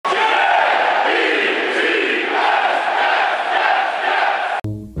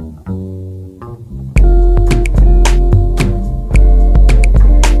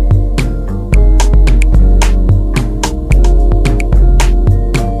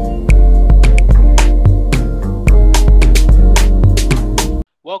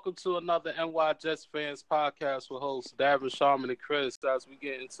welcome to another NY Jets fans podcast with hosts Davin, Sharman, and Chris. As we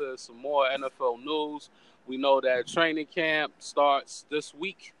get into some more NFL news, we know that training camp starts this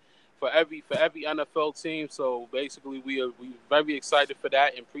week for every NFL team. So basically, we very excited for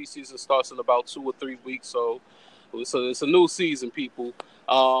that. And preseason starts in about 2 or 3 weeks. So it's a new season, people.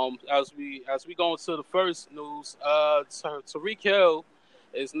 As we go into the first news, Tyreek Hill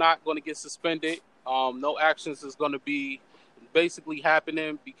is not going to get suspended. No actions is going to be basically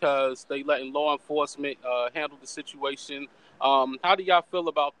happening because they letting law enforcement handle the situation. How do y'all feel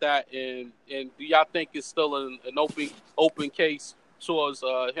about that? And do y'all think it's still an open case towards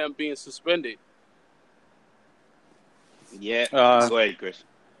him being suspended? Yeah, go ahead, Chris.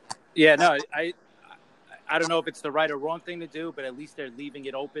 Yeah, no, I don't know if it's the right or wrong thing to do, but at least they're leaving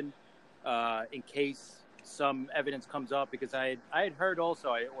it open in case some evidence comes up. Because I had heard also,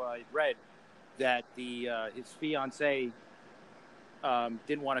 I read that his fiance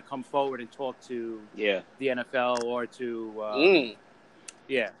didn't want to come forward and talk to the NFL or to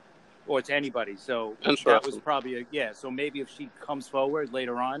or to anybody. So that was probably so maybe if she comes forward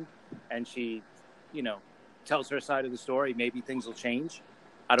later on and she, tells her side of the story, maybe things will change.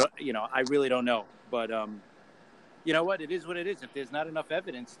 I really don't know. But you know what? It is what it is. If there's not enough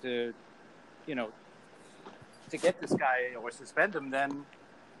evidence to get this guy or suspend him, then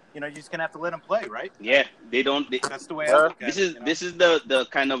you're just gonna have to let him play, right? Yeah, they don't. That's the way I look at it. This is the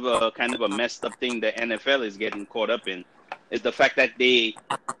kind of a messed up thing the NFL is getting caught up in, is the fact that they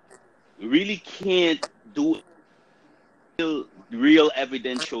really can't do it until real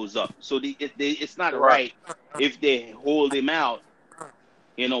evidence shows up. So it's not right if they hold him out,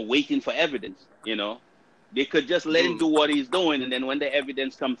 waiting for evidence. They could just let him do what he's doing, and then when the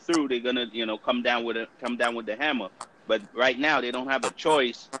evidence comes through, they're gonna come down with the hammer. But right now they don't have a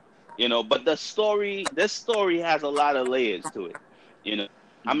choice. But this story has a lot of layers to it.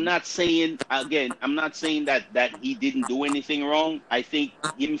 I'm not saying that he didn't do anything wrong. I think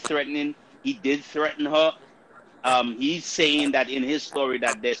he did threaten her. He's saying that in his story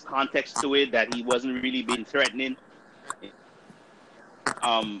that there's context to it, that he wasn't really being threatening.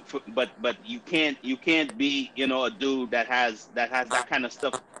 But you can't be a dude that has that kind of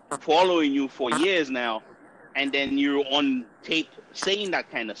stuff following you for years now, and then you're on tape saying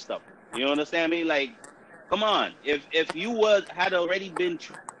that kind of stuff. You understand me? Like, come on. If you had already been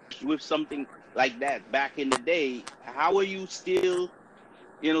with something like that back in the day, how are you still,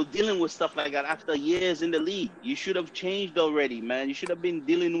 dealing with stuff like that after years in the league? You should have changed already, man. You should have been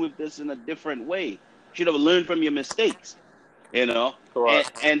dealing with this in a different way. You should have learned from your mistakes, And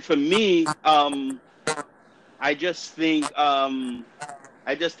for me, I just think that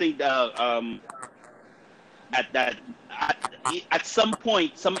at some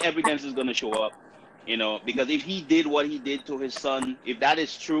point, some evidence is going to show up, because if he did what he did to his son, if that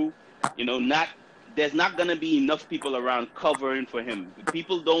is true, there's not going to be enough people around covering for him.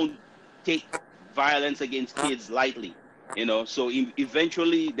 People don't take violence against kids lightly, so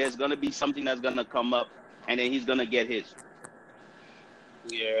eventually there's going to be something that's going to come up, and then he's going to get his.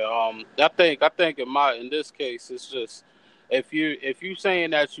 Yeah, I think in this case, it's just if you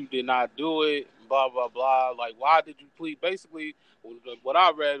saying that you did not do it, blah blah blah. Like, why did you plead? Basically, what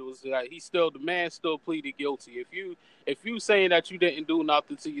I read was that the man still pleaded guilty. If you saying that you didn't do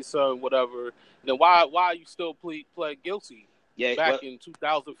nothing to your son, whatever, then why you still plead guilty? Yeah, back in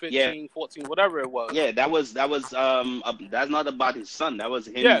 2015, 14, whatever it was. Yeah, that was that's not about his son. That was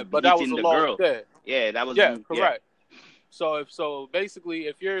him. Yeah, but that was the law. girl. Yeah, that was correct. Yeah. So basically,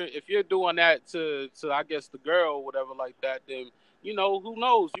 if you're doing that to I guess the girl or whatever like that, then who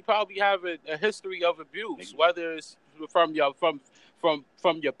knows? You probably have a history of abuse, whether it's from your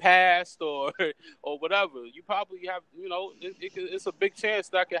past or whatever. You probably have it's a big chance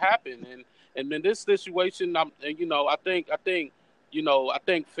that could happen. And in this situation, I think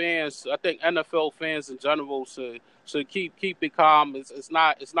NFL fans in general should keep it calm. It's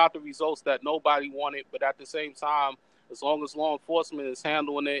not the results that nobody wanted, but at the same time, as long as law enforcement is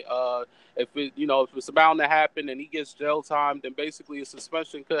handling it, if it's bound to happen and he gets jail time, then basically a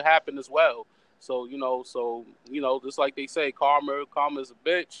suspension could happen as well. So just like they say, karma is a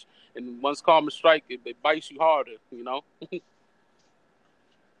bitch, and once karma strikes, it bites you harder.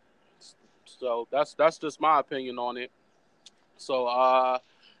 So that's just my opinion on it. So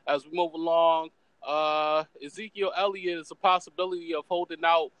as we move along, Ezekiel Elliott is a possibility of holding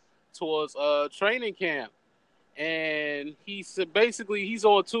out towards training camp. And he's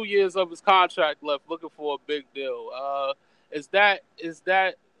on 2 years of his contract left, looking for a big deal. Is that if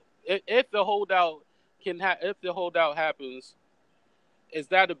the holdout happens, is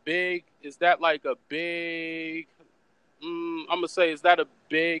that like a big I'm gonna say, is that a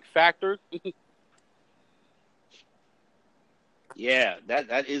big factor? Yeah,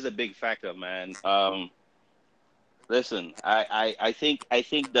 that is a big factor, man. Listen, I think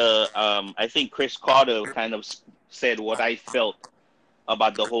Chris Carter kind of said what I felt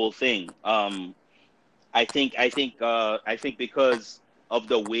about the whole thing. I think because of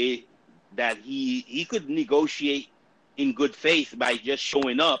the way that he could negotiate in good faith by just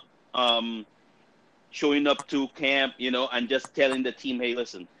showing up to camp, and just telling the team, hey,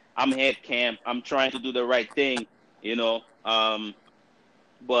 listen, I'm here at camp, I'm trying to do the right thing, you know.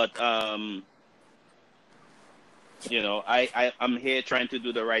 But I'm here trying to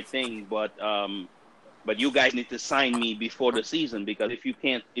do the right thing, but you guys need to sign me before the season, because if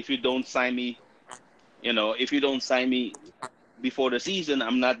you don't sign me, before the season,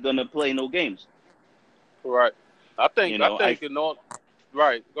 I'm not gonna play no games. Right. I think I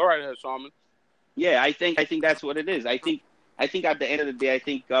right. Go right ahead, Sharman. Yeah, I think that's what it is. I think at the end of the day, I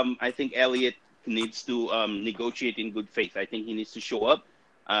think Elliott needs to negotiate in good faith. I think he needs to show up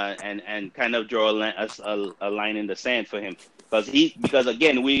and kind of draw a line in the sand for him, because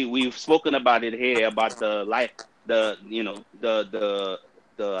again, we've spoken about it here, about the life, the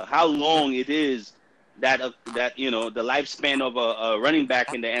how long it is that the lifespan of a running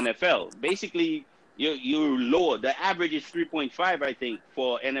back in the NFL. Basically, you lower the average is 3.5, I think,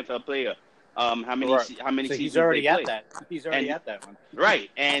 for NFL player. How many Right. how many So seasons he's already they at play. that. He's already at that one. Right,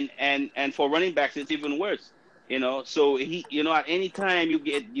 and for running backs, it's even worse. So at any time you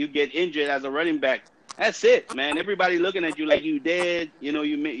get injured as a running back, that's it, man. Everybody looking at you like you dead.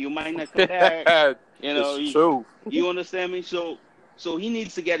 You might not come back. It's true. You understand me? So he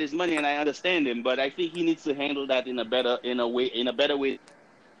needs to get his money, and I understand him, but I think he needs to handle that in a better way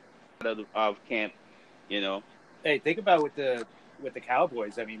of camp. Hey, think about with the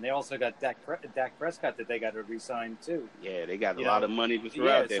Cowboys. I mean, they also got Dak Prescott that they got to re-sign too. Yeah, they got a lot of money to throw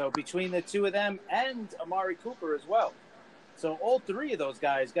out there. So between the two of them and Amari Cooper as well, so all three of those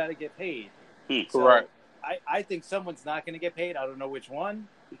guys got to get paid. So Correct. I think someone's not going to get paid. I don't know which one,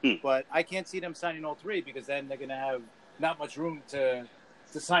 but I can't see them signing all three, because then they're going to have not much room to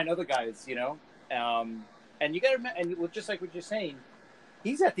sign other guys. And you got to remember, and just like what you're saying,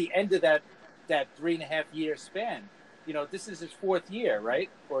 he's at the end of that 3.5 year span. This is his fourth year, right?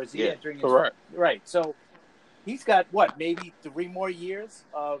 Or is he entering his correct? Right. So he's got maybe 3 more years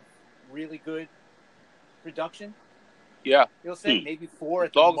of really good production. Yeah. You'll say maybe 4 at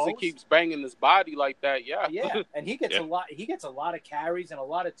as long the as most. he keeps banging his body like that. Yeah. Yeah, and he gets a lot. He gets a lot of carries and a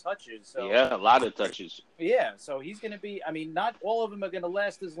lot of touches. So Yeah, a lot of touches. yeah, so he's going to be. I mean, not all of them are going to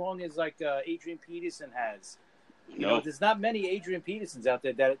last as long as Adrian Peterson has. There's not many Adrian Petersons out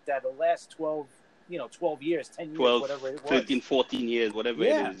there that'll last 12 years, 10 years, 12, whatever it was. 13, 14 years, whatever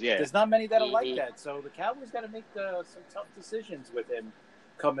it is. Yeah. There's not many that are like that. So the Cowboys got to make some tough decisions with him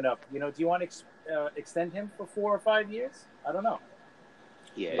coming up. Do you want to extend him for 4 or 5 years? I don't know.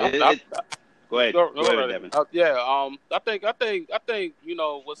 Yeah. Go ahead. Go ahead, Devin. I think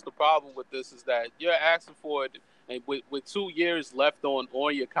what's the problem with this is that you're asking for it, and with 2 years left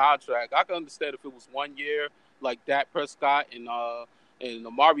on your contract. I can understand if it was 1 year, like Dak Prescott and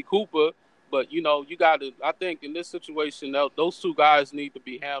Amari Cooper. But you got to. I think in this situation, those two guys need to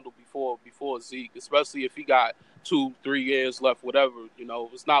be handled before Zeke, especially if he got 2-3 years left. Whatever,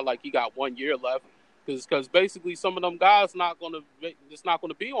 it's not like he got 1 year left, because basically some of them guys it's not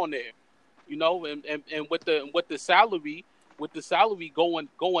gonna be on there, and with the salary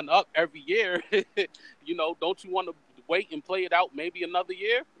going up every year, don't you want to wait and play it out maybe another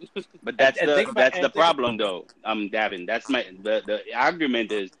year? But that's the problem, though. Davin, that's the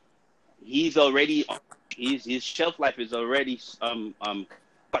argument is he's already his shelf life is already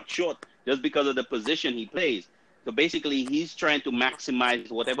cut short just because of the position he plays. So basically, he's trying to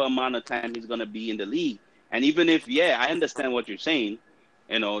maximize whatever amount of time he's going to be in the league. And even if, I understand what you're saying,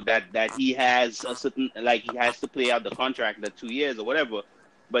 that he has a certain, like he has to play out the contract, the 2 years or whatever,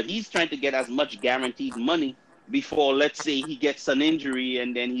 but he's trying to get as much guaranteed money before, let's say, he gets an injury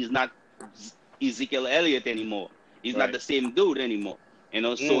and then he's not Ezekiel Elliott anymore. He's not the same dude anymore.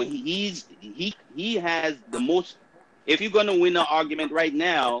 So he has the most. If you're going to win an argument right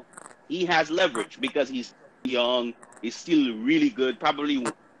now, he has leverage because he's young. He's still really good. Probably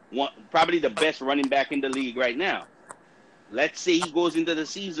the best running back in the league right now. Let's say he goes into the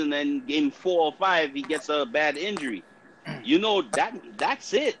season and game 4 or 5 he gets a bad injury.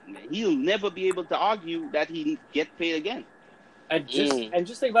 That's it. He'll never be able to argue that he get paid again. And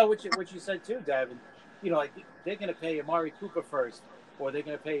just think about what you said too, Davin. Like they're going to pay Amari Cooper first, or they're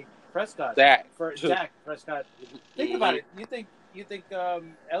going to pay Prescott Dak Prescott. Think about it. You think you think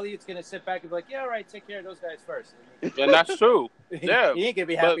Elliott's gonna sit back and be like, yeah, all right, take care of those guys first? And that's true. Yeah, he ain't gonna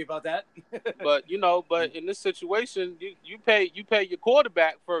be happy about that. But but in this situation, you pay your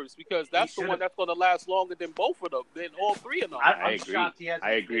quarterback first, because that's the one that's going to last longer than both of them, than all three of them. I agree.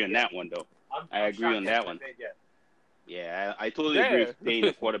 I agree on that one, though. I agree on that one. Yeah, I totally agree with paying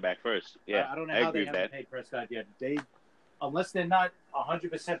the quarterback first. Yeah, I don't know how they haven't paid Prescott yet. Unless they're not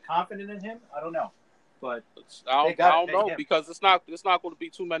 100% confident in him, I don't know. But I don't know, because it's not going to be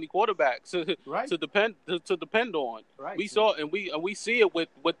too many quarterbacks to depend on. Right. We saw and we see it with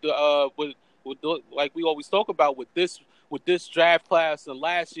like we always talk about with this draft class and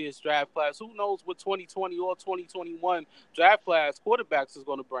last year's draft class. Who knows what 2020 or 2021 draft class quarterbacks is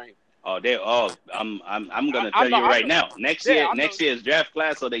going to bring? I'm going to tell you right now. Next year's draft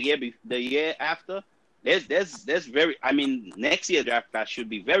class or the year after, there's very. I mean, next year's draft class should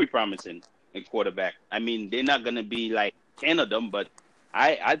be very promising in quarterback. I mean, they're not going to be like 10 of them, but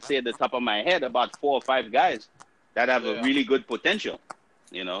I'd say at the top of my head about 4 or 5 guys that have a really good potential.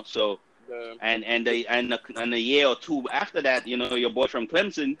 So and a year or two after that, your boy from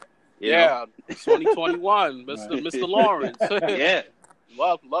Clemson. 2021, Mr. Lawrence. Yeah.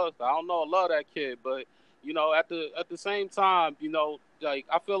 Love. I don't know, love that kid, but at the same time, like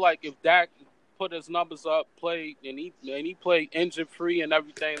I feel like if Dak put his numbers up, played and he played injury free and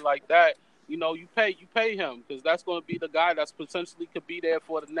everything like that, you pay him, because that's going to be the guy that's potentially could be there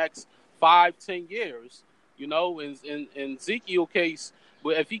for the next 5-10 years. In Ezekiel's case,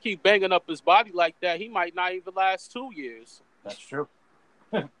 but if he keep banging up his body like that, he might not even last 2 years. That's true.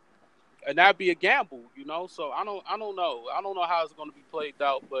 And that'd be a gamble, So I don't know. I don't know how it's going to be played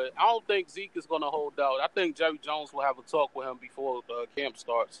out, but I don't think Zeke is going to hold out. I think Jerry Jones will have a talk with him before camp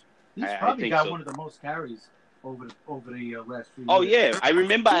starts. He's probably got one of the most carries over the last few years. Oh yeah, I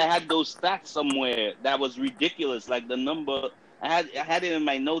remember I had those stats somewhere that was ridiculous. Like the number, I had it in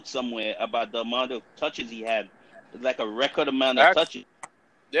my notes somewhere about the amount of touches he had, like a record amount of touches.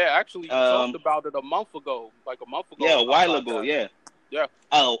 Yeah, actually, you talked about it a month ago. Yeah, a while ago. Yeah. Yeah.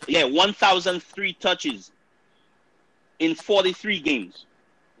 Oh, yeah, 1,003 touches in 43 games.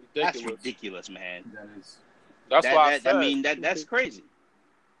 Ridiculous. That's ridiculous, man. That's why I said. I mean, that's crazy.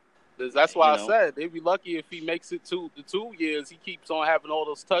 That's why I said they'd be lucky if he makes it to the 2 years. He keeps on having all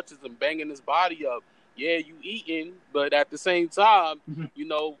those touches and banging his body up. Yeah, you eating, but at the same time,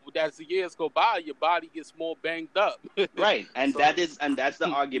 as the years go by, your body gets more banged up. Right, and that's the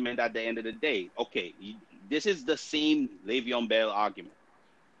argument at the end of the day. Okay, this is the same Le'Veon Bell argument.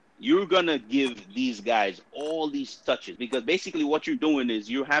 You're going to give these guys all these touches, because basically what you're doing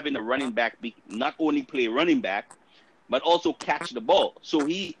is you're having a running back not only play running back, but also catch the ball. So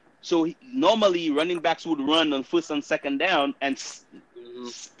normally running backs would run on first and second down and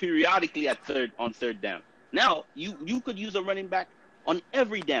periodically on third down. Now, you could use a running back on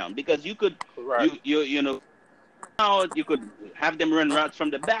every down, because you could, you could have them run routes from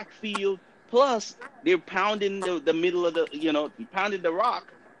the backfield. Plus, they're pounding the middle of pounding the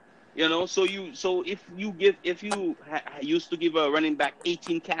rock, So if you used to give a running back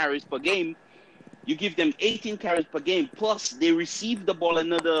 18 carries per game, you give them 18 carries per game. Plus, they receive the ball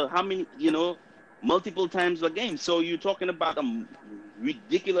another multiple times a game. So you're talking about a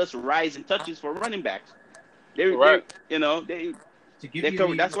ridiculous rise in touches for running backs. That's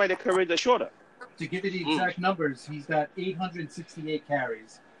why their careers are shorter. To give you the exact numbers, he's got 868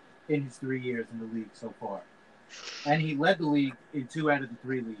 carries in his 3 years in the league so far, and he led the league in 2 out of the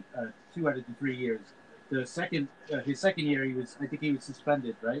 3 years. His second year, I think he was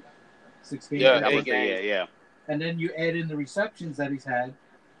suspended, right? 6 games. Yeah, that was the year. Yeah. And then you add in the receptions that he's had.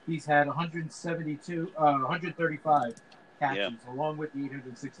 He's had 135 catches, along with the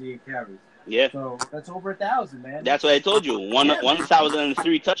 868 carries. Yeah. So that's over 1,000, man. That's what I told you.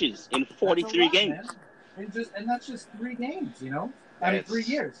 1,003 touches in 43 games. And that's just 3 games, I mean, 3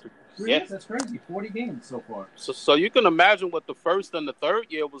 years. 3 years, that's crazy. 40 games so far. So you can imagine what the first and the third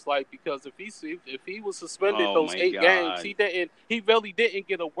year was like, because if he was suspended those 8 games, he really didn't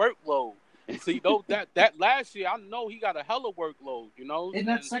get a workload. So that last year, I know he got a hella workload. In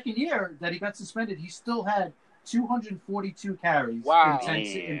that second year that he got suspended, he still had 242 carries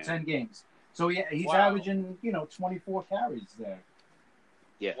in 10 games. So he's averaging 24 carries there.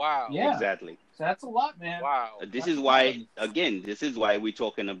 Yeah. Wow. Yeah. Exactly. So that's a lot, man. Wow. This is why we're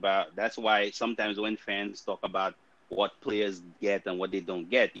talking about. That's why sometimes when fans talk about what players get and what they don't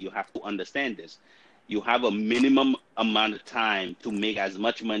get, you have to understand this. You have a minimum amount of time to make as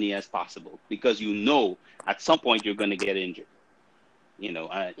much money as possible, because at some point you're going to get injured.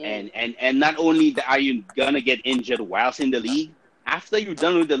 And not only are you going to get injured whilst in the league, after you're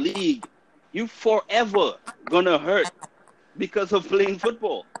done with the league, you're forever going to hurt. because of playing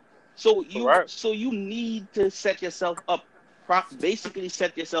football. So Correct. you need to set yourself up, basically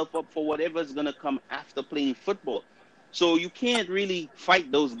set yourself up for whatever's gonna come after playing football. So you can't really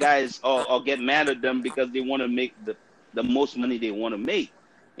fight those guys or get mad at them because they want to make the most money they want to make.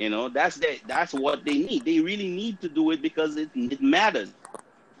 That's what they need. They really need to do it because it matters.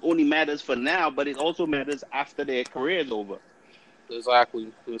 Only matters for now, but it also matters after their career is over.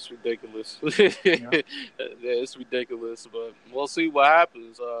 Exactly. It's ridiculous. Yeah. It's ridiculous, but we'll see what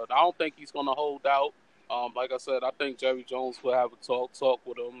happens. I don't think he's going to hold out. Like I said, I think Jerry Jones will have a talk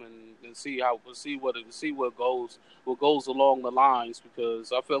with him and see what goes along the lines,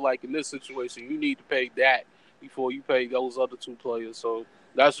 because I feel like in this situation you need to pay that before you pay those other two players. So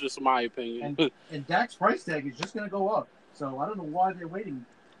that's just my opinion. And Dak's price tag is just going to go up. So I don't know why they're waiting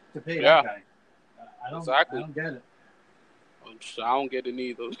to pay Yeah. that guy. Exactly. I don't get it. I don't get it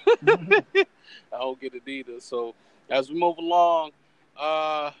either. I don't get it either. So as we move along,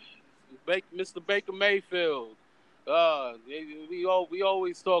 Mr. Baker Mayfield, we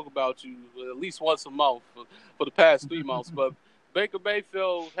always talk about you at least once a month for the past 3 months. But Baker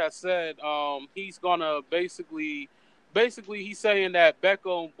Mayfield has said he's gonna basically he's saying that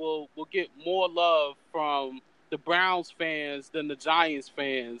Beckham will get more love from the Browns fans than the Giants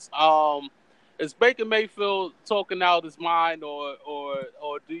fans. Is Baker Mayfield talking out his mind, or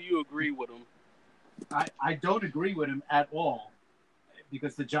do you agree with him? I don't agree with him at all,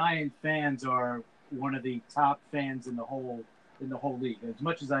 because the Giant fans are one of the top fans in the whole league. As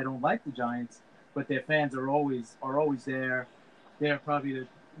much as I don't like the Giants, but their fans are always there. They're probably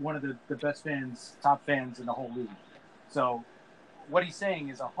one of the best fans, top fans in the whole league. So what he's saying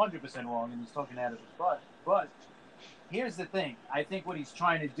is 100% wrong, and he's talking out of his butt. But here's the thing. I think what he's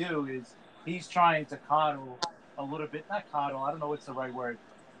trying to do is he's trying to coddle a little bit. Not coddle. I don't know what's the right word.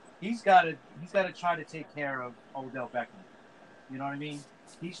 He's got to try to take care of Odell Beckham. You know what I mean?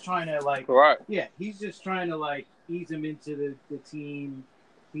 He's trying to Correct. Yeah, he's just trying to ease him into the team.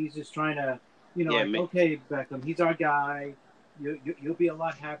 He's just trying to, okay, Beckham, he's our guy. You'll be a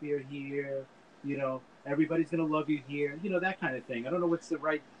lot happier here. Everybody's gonna love you here. That kind of thing. I don't know what's the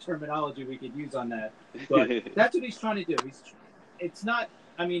right terminology we could use on that, but that's what he's trying to do. It's not.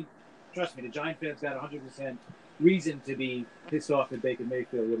 I mean, trust me, the Giant fans got 100% reason to be pissed off at Baker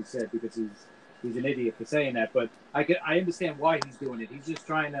Mayfield what he said, because he's an idiot for saying that. But I understand why he's doing it. He's just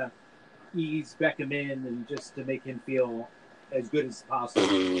trying to ease Beckham in and just to make him feel as good as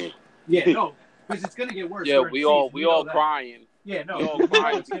possible. Yeah, no, because it's gonna get worse. Yeah, we all crying. Yeah, no, we all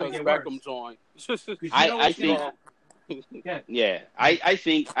crying it's gonna because get Beckham worse. joined. I think. Yeah. I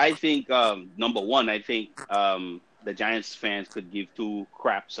think number one, I think the Giants fans could give two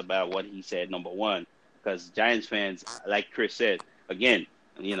craps about what he said. Number one, because Giants fans, like Chris said, again,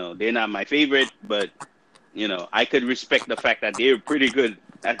 they're not my favorite, but I could respect the fact that they're pretty good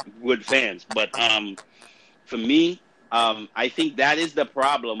fans. But for me, I think that is the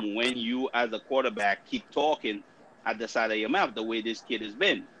problem when you, as a quarterback, keep talking at the side of your mouth the way this kid has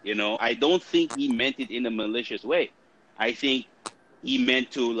been. I don't think he meant it in a malicious way. I think he meant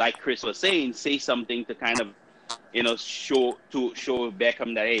to, like Chris was saying, say something to kind of, show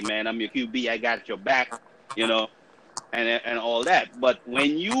Beckham that, hey man, I'm your QB, I got your back, and all that. But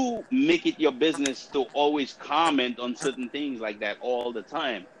when you make it your business to always comment on certain things like that all the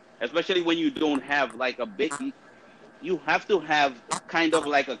time, especially when you don't have a big, you have to have kind of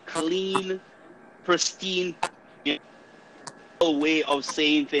a clean, pristine way of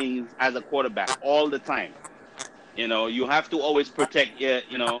saying things as a quarterback all the time. You have to always protect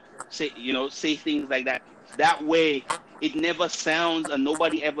say things like that. That way it never sounds, and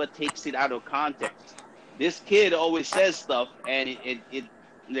nobody ever takes it out of context. This kid always says stuff, and it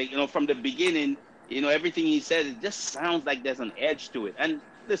from the beginning, everything he says, it just sounds like there's an edge to it. And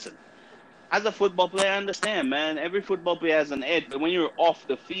listen, as a football player, I understand, man. Every football player has an edge, but when you're off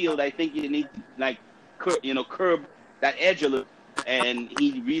the field, I think you need to curb that edge a little. And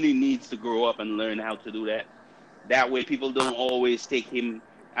he really needs to grow up and learn how to do that. That way, people don't always take him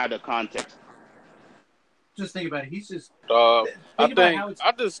out of context. Just think about it. He's just. I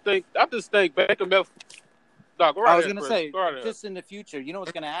just think Baker Mayfield. No, go right I was ahead, going to Chris. say, just in the future,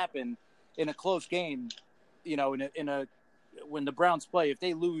 what's going to happen in a close game, when the Browns play, if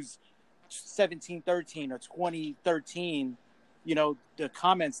they lose 17-13 or 20-13, the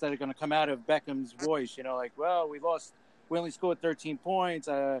comments that are going to come out of Beckham's voice, well, we only scored 13 points.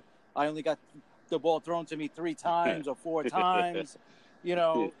 I only got the ball thrown to me 3 times or 4 times,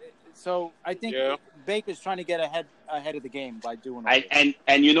 So I think Baker's trying to get ahead of the game by doing all this.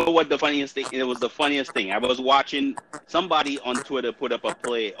 And you know what the funniest thing? It was the funniest thing. I was watching somebody on Twitter put up a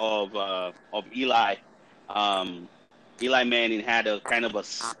play of Eli Eli Manning had a kind of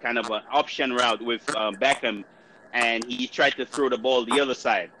an option route with Beckham, and he tried to throw the ball the other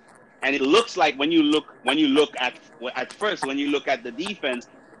side. And it looks like when you look at first, when you look at the defense,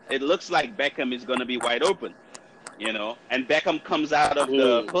 it looks like Beckham is going to be wide open, and Beckham comes out of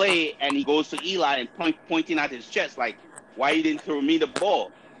the play and he goes to Eli and pointing at his chest like, why you didn't throw me the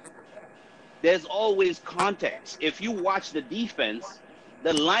ball? There's always context. If you watch the defense,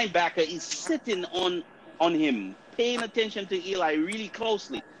 the linebacker is sitting on him, paying attention to Eli really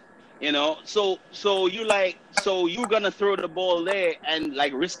closely. So you're gonna throw the ball there and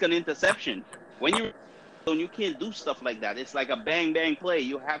like risk an interception. When you can't do stuff like that. It's like a bang bang play.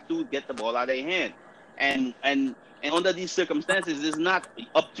 You have to get the ball out of your hand, and under these circumstances, it's not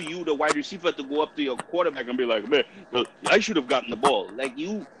up to you, the wide receiver, to go up to your quarterback and be like, man, well, I should have gotten the ball. Like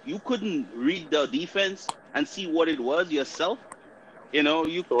you couldn't read the defense and see what it was yourself. And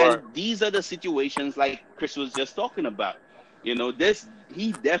these are the situations like Chris was just talking about.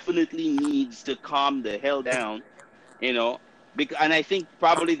 He definitely needs to calm the hell down, and I think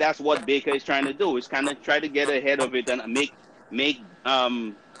probably that's what Baker is trying to do, is kind of try to get ahead of it and make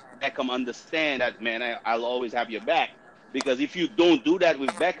Beckham understand that, man, I'll always have your back. Because if you don't do that with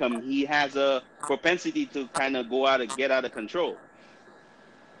Beckham, he has a propensity to kind of get out of control.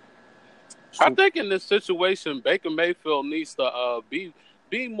 I think in this situation, Baker Mayfield needs to be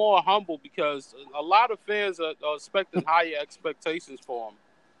more humble, because a lot of fans are expecting higher expectations for him.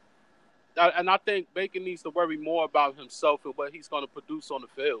 And I think Baker needs to worry more about himself and what he's going to produce on the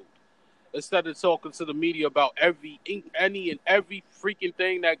field, instead of talking to the media about any and every freaking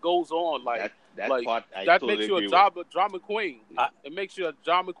thing that goes on. That makes you a drama queen. It makes you a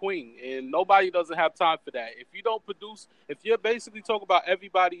drama queen, and nobody doesn't have time for that. If you don't produce, if you're basically talking about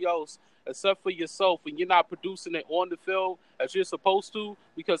everybody else except for yourself, and you're not producing it on the field as you're supposed to,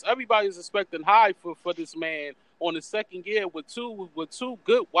 because everybody's expecting high for this man on the second year with two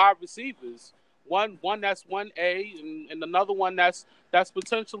good wide receivers. One that's 1A, and another one that's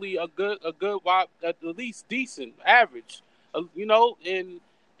potentially a good wide, at least decent, average. And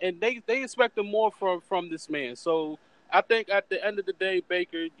they expect more from this man. So I think at the end of the day,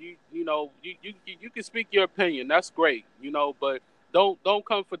 Baker, you can speak your opinion. That's great, but don't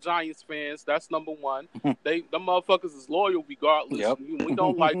come for Giants fans. That's number one. Them motherfuckers is loyal regardless. Yep. We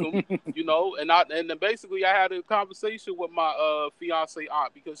don't like them, And then basically I had a conversation with my fiance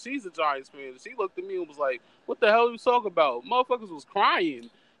aunt, because she's a Giants fan. She looked at me and was like, "What the hell are you talking about?" Motherfuckers was crying.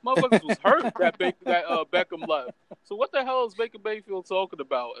 Motherfuckers was hurt that Beckham left. So what the hell is Baker Mayfield talking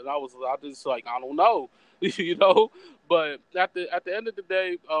about? And I just like, I don't know, But at the end of the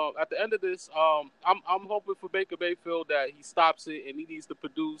day, at the end of this, I'm hoping for Baker Mayfield that he stops it, and he needs to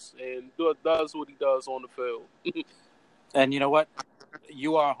produce and does what he does on the field. And you know what?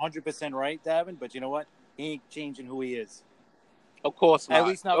 You are 100% right, Davin. But you know what? He ain't changing who he is. Of course not. At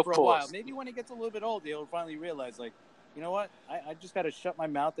least not for a while. Maybe when he gets a little bit older, he'll finally realize, like, you know what? I just got to shut my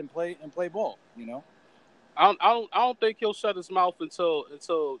mouth and play ball. I don't think he'll shut his mouth until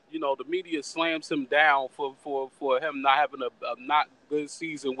the media slams him down for him not having a not good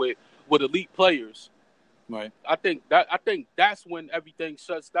season with elite players. Right. I think that's when everything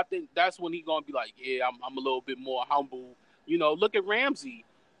shuts. I think that's when he's gonna be like, yeah, I'm a little bit more humble. Look at Ramsey.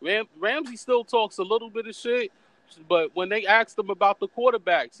 Ramsey still talks a little bit of shit, but when they asked him about the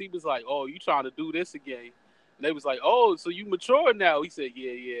quarterbacks, he was like, "Oh, you trying to do this again?" And they was like, "Oh, so you mature now?" He said,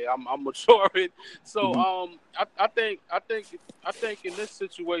 "Yeah, I'm maturing." So, I think in this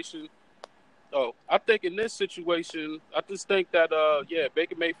situation, I just think that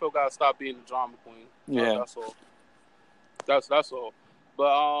Baker Mayfield gotta stop being the drama queen. Yeah, that's all. That's all.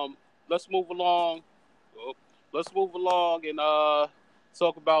 But let's move along. Let's move along and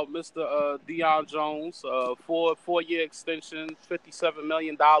talk about Mr. Deion Jones. 4-year extension, $57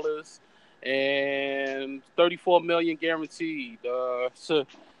 million. And $34 million guaranteed.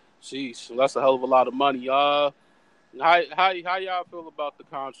 Jeez, that's a hell of a lot of money. How y'all feel about the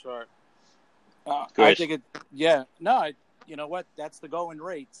contract? I think you know what? That's the going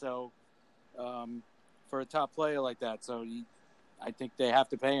rate. So, for a top player like that, I think they have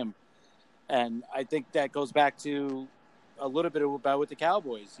to pay him, and I think that goes back to a little bit about with the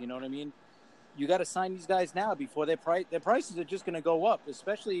Cowboys. You know what I mean? You got to sign these guys now before their prices are just going to go up,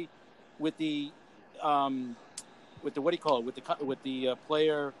 especially with the what do you call it? With the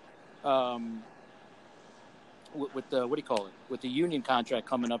player, with the union contract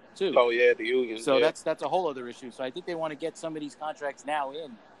coming up too. Oh yeah, the union. So that's a whole other issue. So I think they want to get some of these contracts now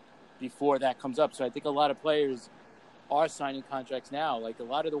in before that comes up. So I think a lot of players are signing contracts now. Like a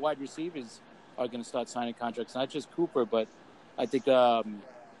lot of the wide receivers are going to start signing contracts, not just Cooper, but I think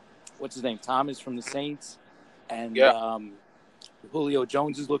what's his name, Thomas from the Saints, and Julio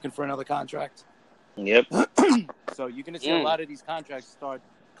Jones is looking for another contract. Yep. So you're going to see a lot of these contracts start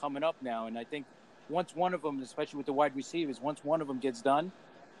coming up now, and I think once one of them, especially with the wide receivers, once one of them gets done,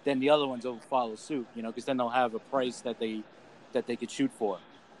 then the other ones will follow suit. Because then they'll have a price that they could shoot for.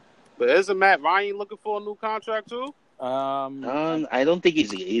 But isn't Matt Ryan looking for a new contract too? I don't think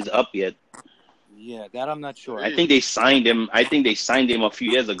he's up yet. Yeah, that I'm not sure. I think they signed him. I think they signed him a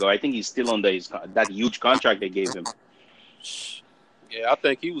few years ago. I think he's still on that huge contract they gave him. Yeah, I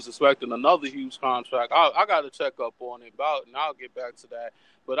think he was expecting another huge contract. I got to check up on it, and I'll get back to that.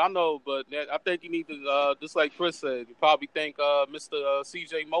 But I think you need to, just like Chris said, you probably think Mr.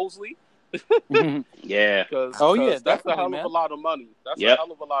 C.J. Mosley. Yeah. That's a hell of a lot of money. That's a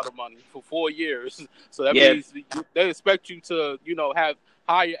hell of a lot of money for 4 years. So that means they expect you to, have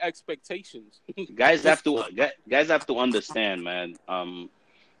higher expectations. Guys have to understand, man.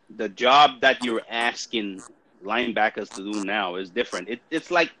 The job that you're asking linebackers to do now is different.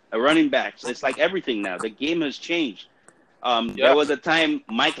 It's like a running backs. It's like everything now. The game has changed. There was a time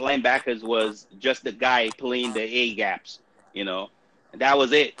Mike linebackers was just the guy playing the A gaps. That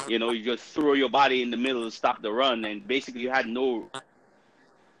was it. You just throw your body in the middle to stop the run, and basically you had no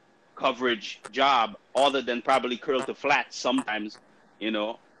coverage job other than probably curl to flat sometimes,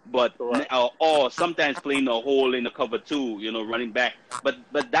 but or sometimes playing a hole in the cover two, running back. But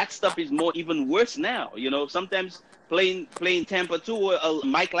that stuff is even worse now. Sometimes playing Tampa 2,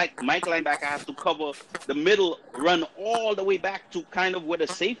 Mike linebacker has to cover the middle, run all the way back to kind of where the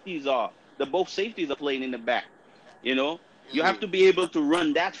safeties are. Both safeties are playing in the back. You have to be able to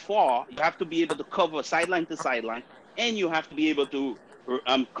run that far. You have to be able to cover sideline to sideline, and you have to be able to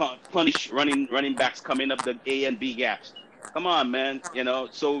punish running backs coming up the A and B gaps. Come on, man.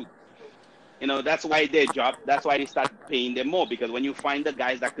 So that's why that's why they start paying them more, because when you find the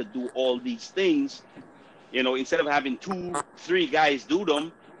guys that could do all these things, instead of having 2-3 guys do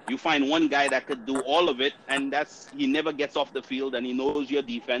them, you find one guy that could do all of it, and he never gets off the field and he knows your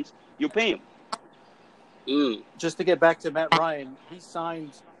defense. You pay him. Just to get back to Matt Ryan, he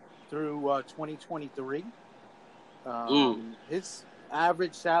signed through 2023. His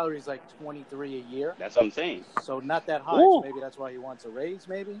average salary is like $23 a year. That's what I'm saying. So not that high. So maybe that's why he wants a raise.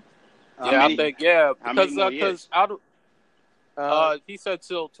 Maybe. I think because he said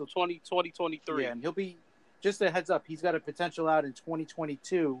till 2023. Yeah, and he'll be, just a heads up, he's got a potential out in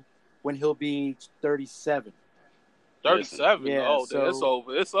 2022 when he'll be 37. 37. Yeah, it's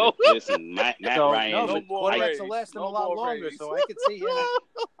over. It's over. Listen, Matt Ryan. No quarterbacks will last him a lot longer, raise. so I could see him.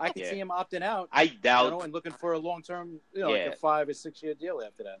 I could see him opting out. I doubt. And looking for a long-term, like a 5 or 6 year deal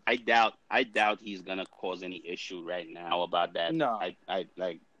after that. I doubt he's gonna cause any issue right now about that. No. I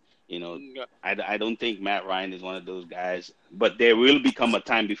don't think Matt Ryan is one of those guys. But there will become a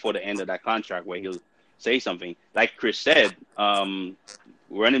time before the end of that contract where he'll say something. Like Chris said,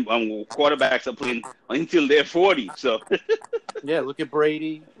 quarterbacks are playing until they're 40. So yeah, look at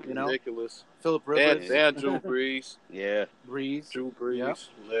Brady. Ridiculous. Philip Rivers and Drew Brees. Yeah, Drew Brees.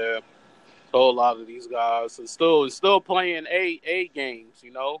 Yeah. A whole lot of these guys are still playing A games.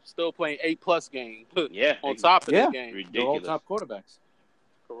 Still playing A+ games. Yeah. On top of the game. Ridiculous. They're all top quarterbacks.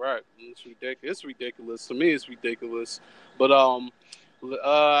 Correct. It's ridiculous. It's ridiculous. To me, it's ridiculous. But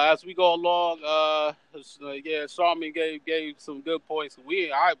as we go along, Sharman gave some good points.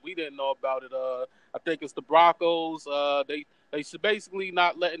 We didn't know about it. I think it's the Broncos. They should basically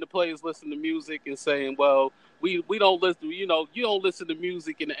not letting the players listen to music and saying, well, we don't listen. You don't listen to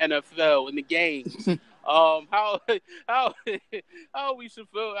music in the NFL in the games. How we should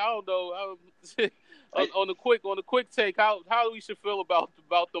feel? I don't know. On a quick take, how we should feel about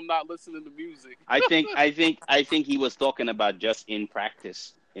them not listening to music? I think he was talking about just in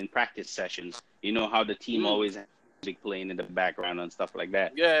practice sessions. How the team always has music playing in the background and stuff like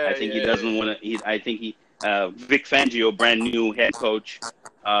that. Yeah, I think he doesn't want to. I think Vic Fangio, brand new head coach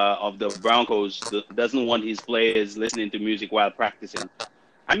of the Broncos, doesn't want his players listening to music while practicing.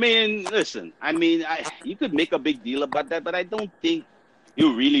 I mean, listen. You could make a big deal about that, but I don't think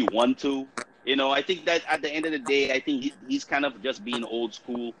you really want to. I think that at the end of the day, I think he's kind of just being old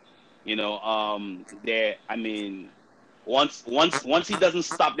school. Once he doesn't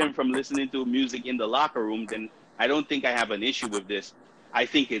stop them from listening to music in the locker room, then I don't think I have an issue with this. I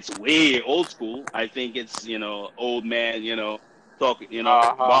think it's way old school. I think it's, old man, talking,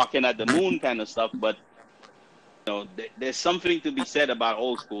 barking at the moon kind of stuff. But, there's something to be said about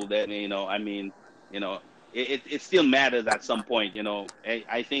old school that, it still matters at some point,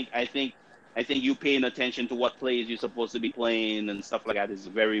 I think you paying attention to what plays you're supposed to be playing and stuff like that is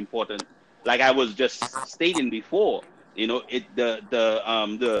very important. Like I was just stating before,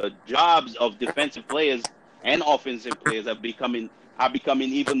 the jobs of defensive players and offensive players are becoming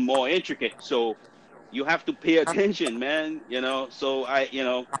even more intricate. So you have to pay attention, man. So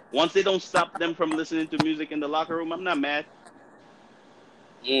once they don't stop them from listening to music in the locker room, I'm not mad.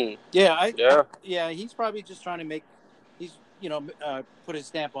 Yeah, he's probably just trying to put his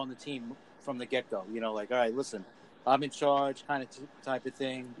stamp on the team from the get-go. Like, all right, listen, I'm in charge, kind of type of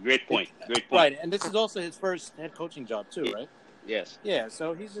thing. Great point. Right, and this is also his first head coaching job too, right? Yes. Yeah,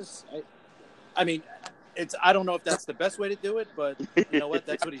 so he's just, I don't know if that's the best way to do it, but you know what?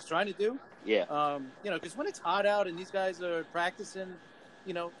 That's what he's trying to do. Yeah. Because when it's hot out and these guys are practicing,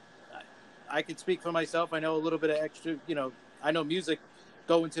 I can speak for myself. I know a little bit of extra, I know music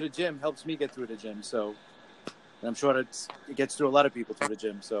going to the gym helps me get through the gym. So I'm sure it gets through a lot of people through the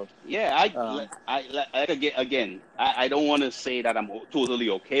gym. So yeah, I don't want to say that I'm totally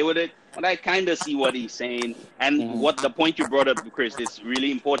okay with it, but I kind of see what he's saying. And what the point you brought up, Chris, is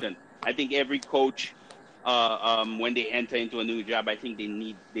really important. I think every coach, when they enter into a new job, I think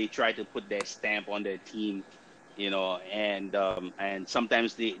they try to put their stamp on their team, and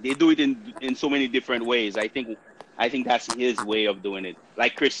sometimes they do it in so many different ways. I think that's his way of doing it.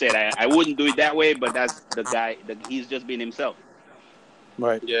 Like Chris said, I wouldn't do it that way, but that's the guy. He's just being himself.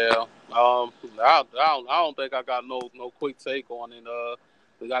 Right. Yeah. I don't think I got no quick take on it.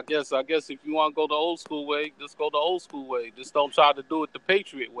 I guess if you want to go the old school way, just go the old school way. Just don't try to do it the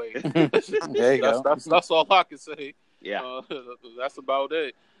Patriot way. There you go. That's all I can say. Yeah. That's about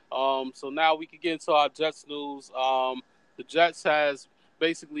it. So now we can get into our Jets news. The Jets has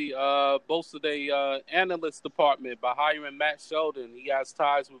basically boasted a analyst department by hiring Matt Sheldon. He has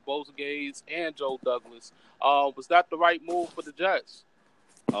ties with both Gates and Joe Douglas. Was that the right move for the Jets?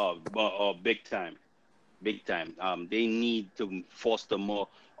 Big time. They need to foster more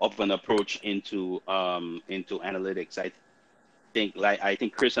of an approach into analytics. I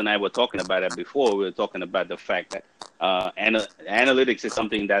think Chris and I were talking about it before. We were talking about the fact that analytics is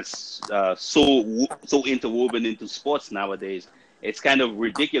something that's so interwoven into sports nowadays. It's kind of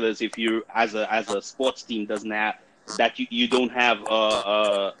ridiculous if you, as a sports team, doesn't have that you don't have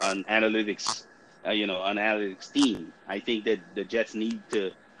an analytics team. I think that the Jets need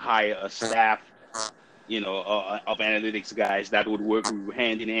to hire a staff, of analytics guys that would work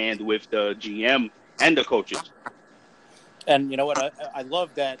hand in hand with the GM and the coaches. And you know what? I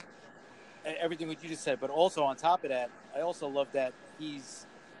love that, everything what you just said, but also on top of that, I also love that he's,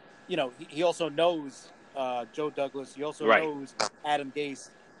 he also knows Joe Douglas. He also knows Adam Gase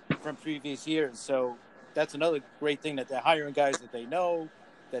from previous years. So that's another great thing, that they're hiring guys that they know,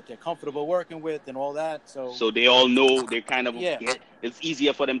 that they're comfortable working with, and all that. So they all know. They kind of it's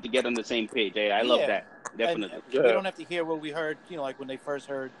easier for them to get on the same page. I love that. Definitely. And we don't have to hear what we heard. Like when they first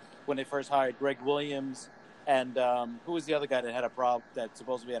hired Greg Williams, and who was the other guy that had a problem, that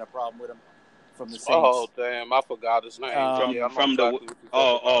supposedly had a problem with him from the Saints? Oh damn, I forgot his name.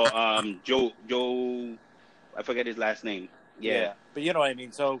 Joe. I forget his last name. Yeah. But you know what I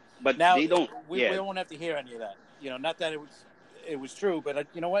mean. So, but now they don't. We won't have to hear any of that. Not that it was true, but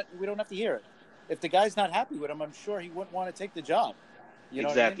you know what? We don't have to hear it. If the guy's not happy with him, I'm sure he wouldn't want to take the job. You know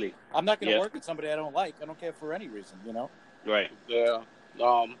exactly. What I mean? I'm not going to work with somebody I don't like. I don't care for any reason. Right. Yeah.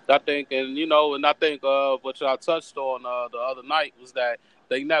 I think, what y'all touched on the other night was that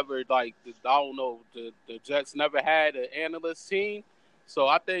they never, the Jets never had an analyst team. So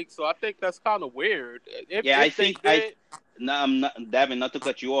I think that's kind of weird. I'm not, Davin, not to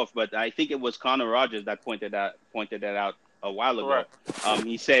cut you off, but I think it was Connor Rogers that pointed that out a while ago. Correct.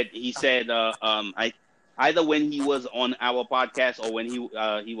 He said either when he was on our podcast or when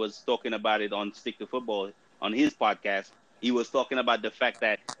he was talking about it on Stick to Football on his podcast, he was talking about the fact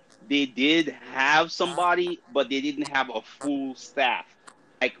that they did have somebody, but they didn't have a full staff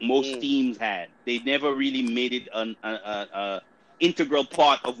like most teams had. They never really made it an integral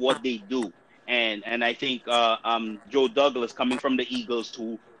part of what they do. And I think Joe Douglas, coming from the Eagles,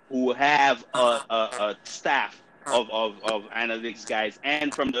 who have a staff of analytics guys,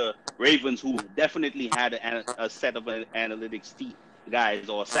 and from the Ravens, who definitely had a set of analytics guys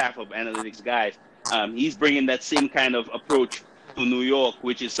or a staff of analytics guys, he's bringing that same kind of approach to New York,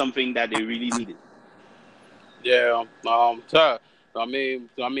 which is something that they really needed. Yeah. I mean,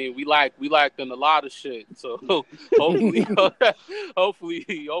 we lacked in a lot of shit. So hopefully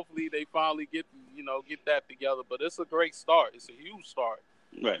they finally get that together. But it's a great start. It's a huge start.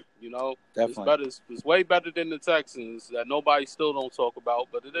 Right. Definitely. It's way better than the Texans that nobody still don't talk about.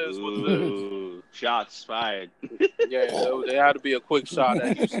 But it is what it is. Shots fired. Yeah, there had to be a quick shot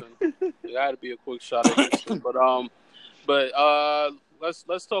at Houston. But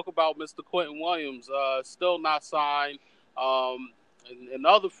let's talk about Mr. Quentin Williams. Still not signed. In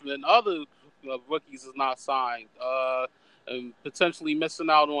other of rookies is not signed, and potentially missing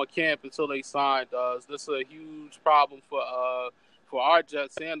out on camp until they signed. Is this a huge problem for our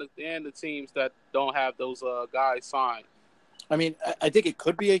Jets and the teams that don't have those guys signed? I mean, I think it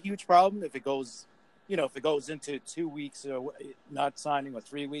could be a huge problem if it goes, if it goes into 2 weeks or not signing, or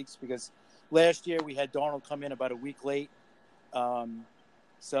 3 weeks, because last year we had Darnold come in about a week late. And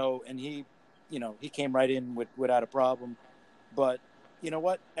he came right in without a problem. But you know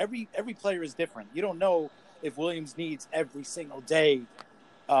what? Every player is different. You don't know if Williams needs every single day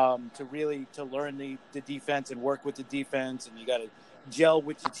to learn the defense and work with the defense, and you got to gel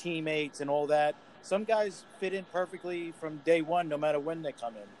with your teammates and all that. Some guys fit in perfectly from day one, no matter when they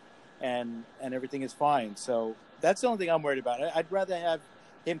come in, and everything is fine. So that's the only thing I'm worried about. I'd rather have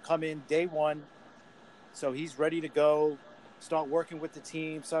him come in day one, so he's ready to go, start working with the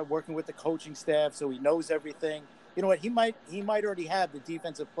team, start working with the coaching staff, so he knows everything. You know what? He might already have the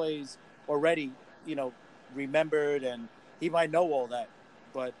defensive plays already, remembered, and he might know all that.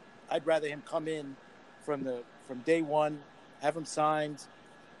 But I'd rather him come in from day one, have him signed,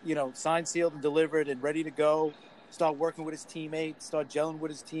 signed, sealed, and delivered, and ready to go. Start working with his teammates, start gelling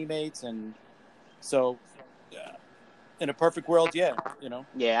with his teammates, and so in a perfect world, Yeah,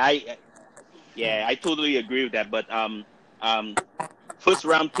 I totally agree with that. But first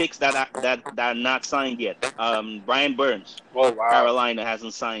round picks that are not signed yet. Brian Burns, Carolina,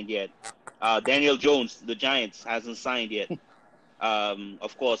 hasn't signed yet. Daniel Jones, the Giants, hasn't signed yet.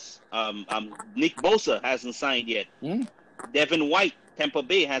 Of course, Nick Bosa hasn't signed yet. Devin White, Tampa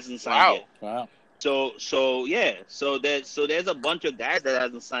Bay, hasn't signed yet. Wow. So there's a bunch of guys that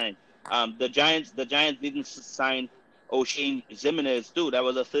hasn't signed. The Giants didn't sign O'Shane Ximines too. That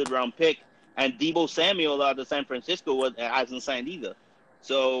was a 3rd round pick, and Deebo Samuel out of San Francisco hasn't signed either.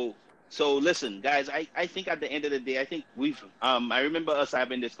 So listen, guys, I think at the end of the day, I think we've I remember us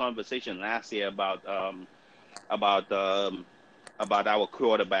having this conversation last year about our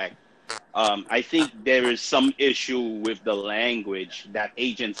quarterback. I think there is some issue with the language that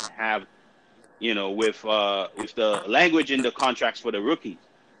agents have, with the language in the contracts for the rookies.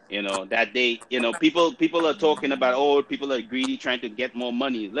 That they, people are talking about, people are greedy, trying to get more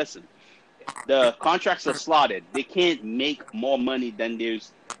money. Listen, the contracts are slotted. They can't make more money than they're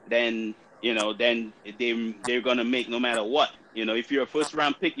gonna make no matter what. If you're a 1st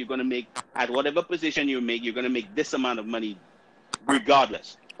round pick, you're gonna make, at whatever position you make, you're gonna make this amount of money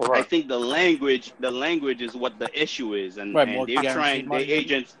regardless. Right. I think the language is what the issue is, and they're trying, the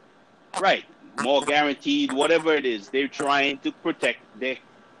agents, right, more guaranteed, whatever it is, they're trying to protect their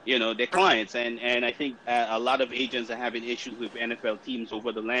clients, and I think a lot of agents are having issues with NFL teams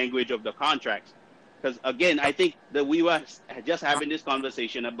over the language of the contracts, because again, I think that we were just having this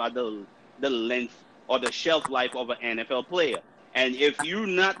conversation about the length or the shelf life of an NFL player, and if you're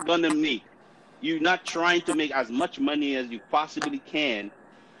not trying to make as much money as you possibly can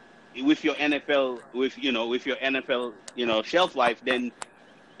with your NFL, shelf life, then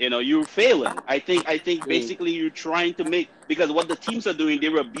you're failing. I think basically you're trying to make, because what the teams are doing,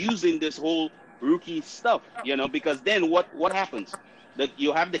 they're abusing this whole rookie stuff, because then what happens? That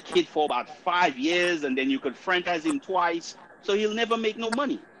you have the kid for about 5 years, and then you could franchise him twice, so he'll never make no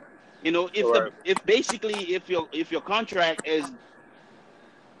money. If your contract is,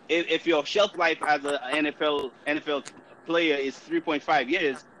 if your shelf life as an NFL player is 3.5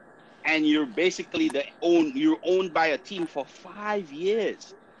 years, and you're basically you're owned by a team for 5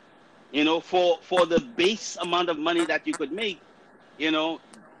 years, for the base amount of money that you could make, you're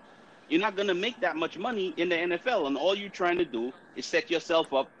not going to make that much money in the NFL, and all you're trying to do is set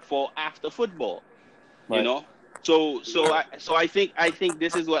yourself up for after football. Right. So I think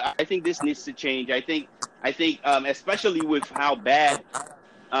this is what I think this needs to change. I think especially with how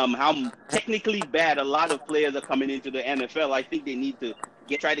technically bad a lot of players are coming into the NFL, I think they need to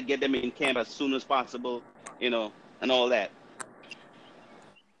try to get them in camp as soon as possible, and all that.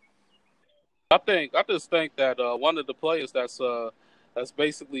 I just think that one of the players that's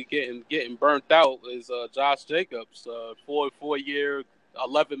basically getting burnt out is Josh Jacobs. 4-year,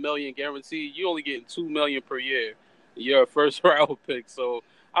 $11 million guaranteed. You only getting $2 million per year. You're a 1st round pick, so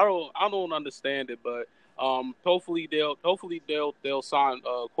I don't understand it. But hopefully they'll sign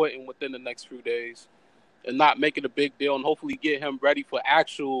Quentin within the next few days, and not make it a big deal, and hopefully get him ready for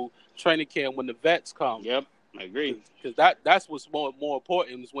actual training camp when the vets come. Yep, I agree. Because that's what's more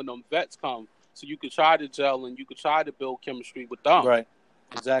important, is when them vets come, so you could try to gel and you could try to build chemistry with them. Right,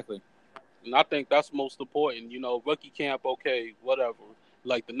 exactly. And I think that's most important. Rookie camp, okay, whatever.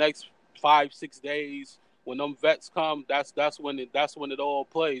 Like the next 5-6 days, when them vets come, that's when it all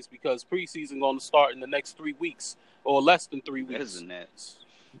plays, because preseason going to start in the next 3 weeks or less than 3 weeks. Isn't that?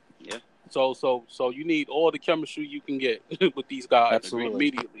 Yeah. So you need all the chemistry you can get with these guys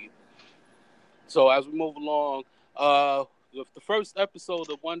immediately. So as we move along, the first episode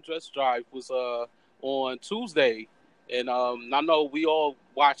of One Jets Drive was on Tuesday, and I know we all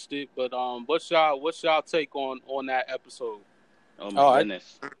watched it, but what's y'all take on that episode? Oh my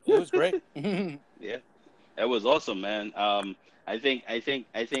goodness, it was great. Yeah, that was awesome, man. I think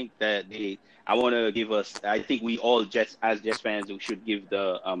that I want to give us. I think we all Jets fans, we should give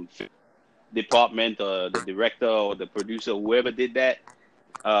the department, the director or the producer, whoever did that.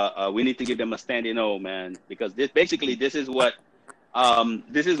 We need to give them a standing O, man, because this is what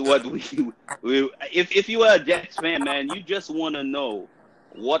we if you are a Jets fan, man, you just want to know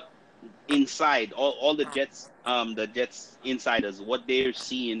what inside all the Jets insiders, what they're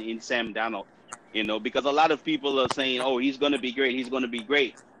seeing in Sam Darnold, because a lot of people are saying, oh, he's going to be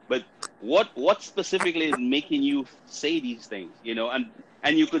great, but what specifically is making you say these things,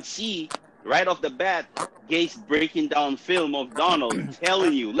 and you could see right off the bat, Gase breaking down film of Darnold,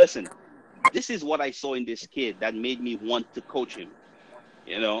 telling you, listen, this is what I saw in this kid that made me want to coach him.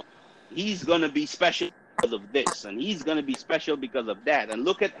 He's going to be special because of this, and he's going to be special because of that. And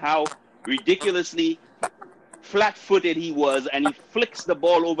look at how ridiculously flat-footed he was, and he flicks the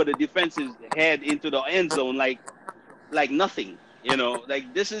ball over the defense's head into the end zone like nothing.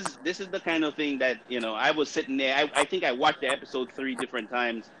 Like this is the kind of thing that, I was sitting there. I think I watched the episode 3 different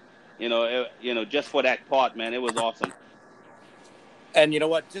times. Just for that part, man, it was awesome. And you know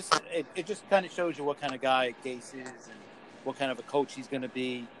what? It just kind of shows you what kind of guy Gase is, and what kind of a coach he's going to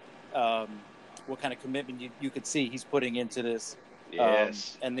be. What kind of commitment you could see he's putting into this.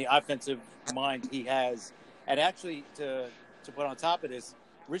 Yes. And the offensive mind he has. And actually, to put on top of this,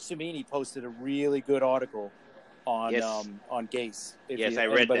 Rich Cimini posted a really good article on Gase. Yes, I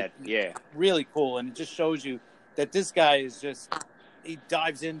read that. Yeah. Really cool, and it just shows you that this guy is he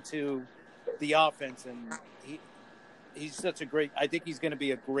dives into the offense, and he's such a great. I think he's going to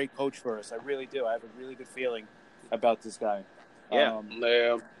be a great coach for us. I really do. I have a really good feeling about this guy. Yeah.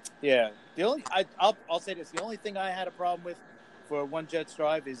 Yeah. I'll say this. The only thing I had a problem with for One Jets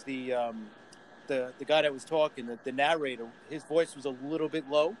Drive is the guy that was talking, the narrator. His voice was a little bit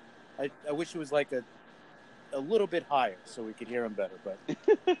low. I wish it was like a little bit higher so we could hear him better. But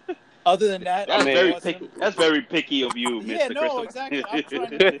other than that, that's very picky of you, Mr. Yeah, no, exactly. I'm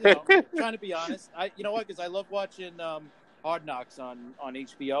trying to be honest. You know what? Because I love watching Hard Knocks on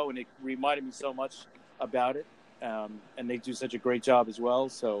HBO, and it reminded me so much about it. And they do such a great job as well.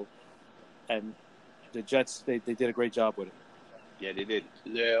 So, and the Jets, they did a great job with it. Yeah, they did.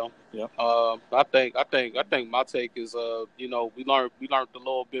 Yeah. Yeah. I think my take is, we learned a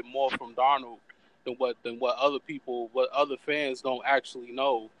little bit more from Darnold than what other fans don't actually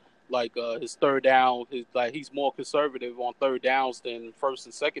know. Like his third down, he's more conservative on third downs than first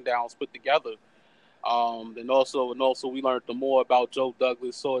and second downs put together. And also we learned more about Joe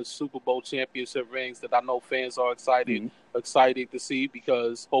Douglas, saw his Super Bowl championship rings that I know fans are excited to see,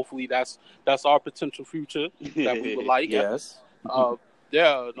 because hopefully that's our potential future that we would like. Yes. And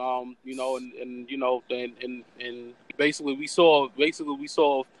basically we saw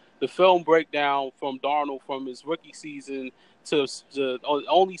the film breakdown from Darnold from his rookie season to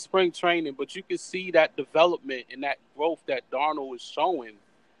only spring training, but you can see that development and that growth that Darnold is showing.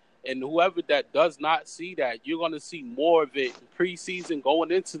 And whoever that does not see that, you're going to see more of it in preseason going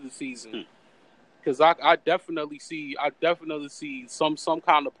into the season. Because I definitely see some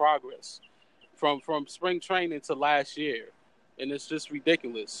kind of progress from spring training to last year, and it's just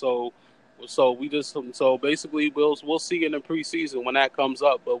ridiculous. So basically we'll see it in preseason when that comes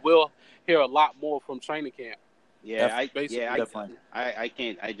up, but we'll hear a lot more from training camp. Yeah, definitely.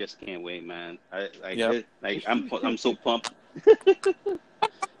 I just can't wait, man. I'm so pumped.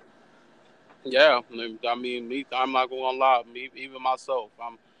 Yeah, I mean, I'm not going to lie. Even myself,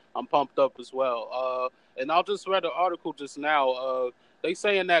 I'm pumped up as well. And I just read an article just now. They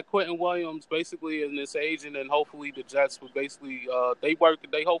saying that Quentin Williams basically is this agent, and hopefully the Jets would basically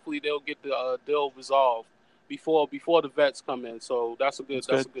hopefully they'll get the deal resolved before the vets come in. So that's a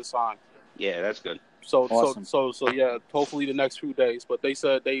good sign. Yeah, that's good. So awesome. so yeah, hopefully the next few days. But they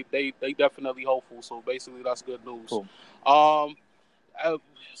said they definitely hopeful. So basically that's good news. Cool.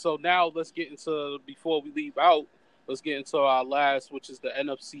 So now let's get into, before we leave out, let's get into our last, which is the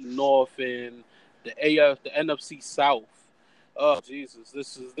NFC North and the NFC South. Oh Jesus,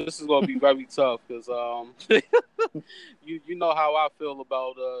 this is going to be very tough, because you know how I feel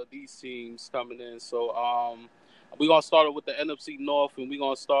about these teams coming in. So we're gonna start with the NFC North, and we're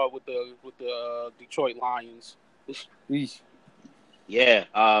gonna start with the Detroit Lions. Yeah.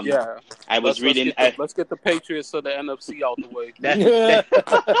 Yeah. I was reading. Let's get the Patriots of the NFC out the way.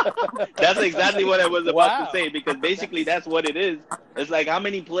 That's exactly what I was about to say, because basically that's what it is. It's like, how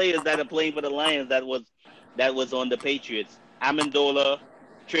many players that are playing for the Lions that was on the Patriots? Amendola,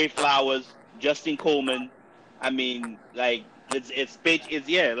 Trey Flowers, Justin Coleman. I mean, like it's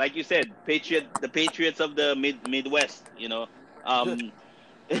yeah, like you said, the Patriots of the Midwest.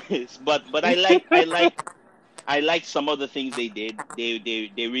 But I like some of the things they did.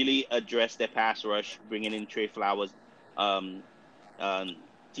 They really addressed their pass rush, bringing in Trey Flowers.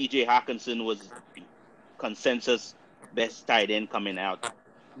 T.J. Hawkinson was consensus best tight end coming out,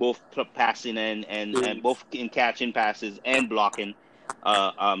 both passing and both in catching passes and blocking.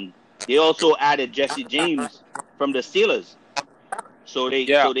 They also added Jesse James from the Steelers. So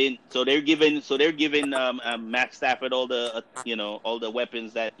they're giving Matt Stafford all the all the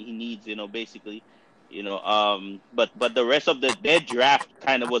weapons that he needs, basically. But the rest of their draft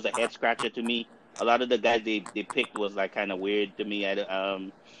kind of was a head scratcher to me. A lot of the guys they picked was like kind of weird to me.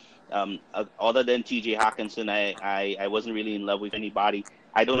 Other than T.J. Hawkinson, I wasn't really in love with anybody.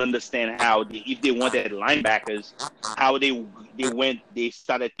 I don't understand how if they wanted linebackers, how they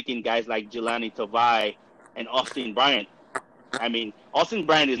started picking guys like Jelani Tavai and Austin Bryant. I mean, Austin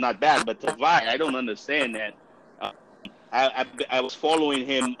Bryant is not bad, but Tavai, I don't understand that. I was following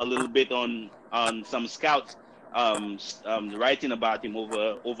him a little bit on some scouts, writing about him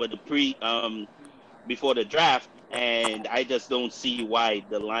over the before the draft, and I just don't see why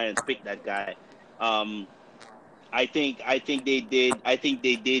the Lions picked that guy. I think they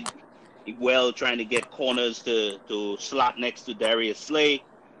did well trying to get corners to slot next to Darius Slay,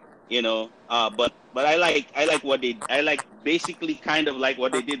 but I like basically kind of like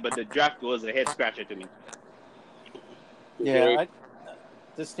what they did, but the draft was a head scratcher to me. Yeah,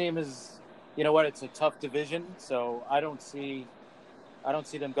 this team is, it's a tough division, so I don't see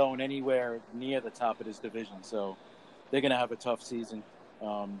them going anywhere near the top of this division. So they're going to have a tough season.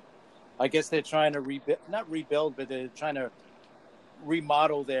 I guess they're trying to not rebuild, but they're trying to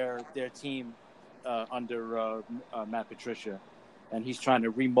remodel their team under Matt Patricia, and he's trying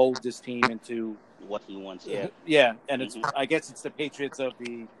to remold this team into what he wants. Yeah, yeah, and I guess it's the Patriots of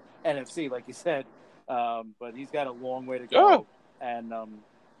the NFC, like you said. But he's got a long way to go, and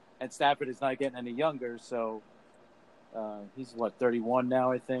Stafford is not getting any younger, so he's 31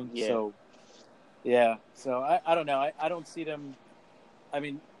 now, I think. Yeah. So yeah, so I don't know. I don't see them. I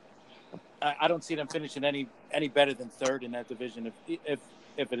mean, I don't see them finishing any better than third in that division if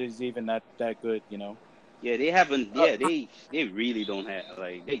it is even that good, Yeah, they haven't. Yeah, they really don't have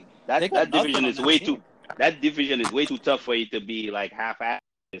that division is way too. That division is way too tough for you to be like half-assed.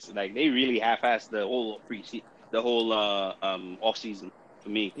 Like they really half-assed the whole off season for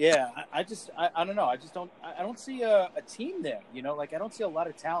me. Yeah, I don't know. I don't see a team there. Like I don't see a lot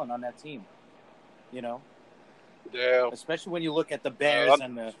of talent on that team. Yeah. Especially when you look at the Bears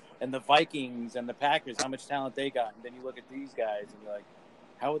and the Vikings and the Packers, how much talent they got, and then you look at these guys and you're like,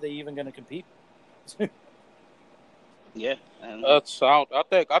 how are they even going to compete? Yeah, that's out. I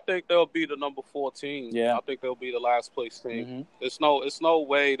think they'll be the number 14. Yeah, I think they'll be the last place team. Mm-hmm. It's no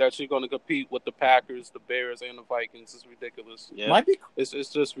way that you're going to compete with the Packers, the Bears, and the Vikings. It's ridiculous. Yeah, it's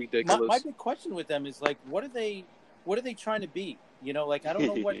just ridiculous. My big question with them is like, what are they trying to be? Like I don't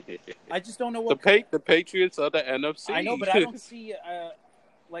know what. I just don't know what the Patriots are the NFC. I know, but I don't see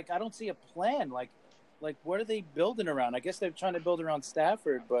I don't see a plan. Like what are they building around? I guess they're trying to build around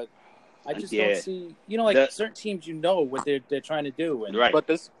Stafford, but I just don't see, certain teams, what they're trying to do. And, right. But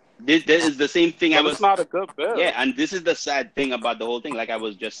this is the same thing. It's not a good build. Yeah, and this is the sad thing about the whole thing. Like I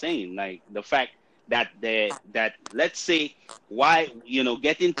was just saying, like the fact that let's say why,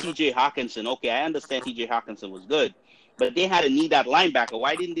 getting T.J. Hawkinson. Okay, I understand T.J. Hawkinson was good, but they had a need at linebacker.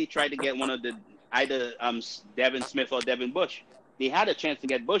 Why didn't they try to get one of the either Devin Smith or Devin Bush? They had a chance to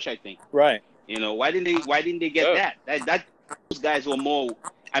get Bush, I think. Right. Why didn't they get that? That those guys were more.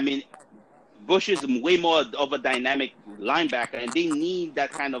 I mean, Bush is way more of a dynamic linebacker, and they need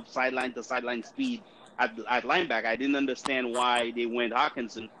that kind of sideline to sideline speed at linebacker. I didn't understand why they went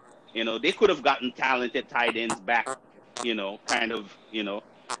Hawkinson. They could have gotten talented tight ends back. Yeah.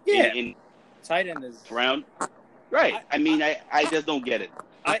 In tight end is round. Right. I just don't get it.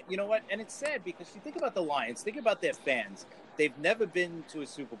 You know what? And it's sad because you think about the Lions, think about their fans. They've never been to a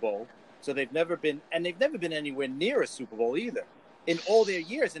Super Bowl, so they've never been anywhere near a Super Bowl either in all their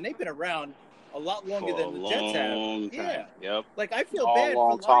years, and they've been around a lot longer than the Jets have. Yeah. Yep. Like I feel bad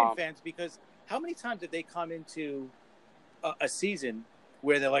for Lion fans because how many times did they come into a season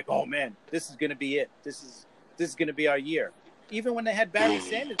where they're like, "Oh man, this is going to be it. This is going to be our year." Even when they had Barry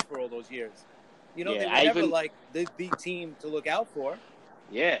Sanders for all those years, You know, they were never like the team to look out for.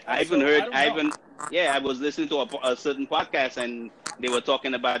 Yeah, I was listening to a certain podcast, and they were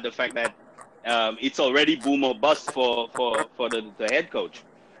talking about the fact that it's already boom or bust for the head coach.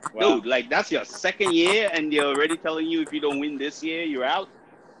 Wow. Dude, like, that's your second year, and they're already telling you if you don't win this year, you're out.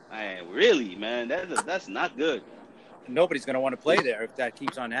 Really, man, that's not good. Nobody's going to want to play there if that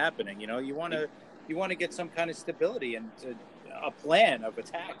keeps on happening. You know, you want to get some kind of stability and a plan of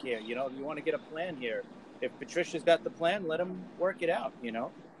attack here. You know, you want to get a plan here. If Patricia's got the plan, let him work it out. You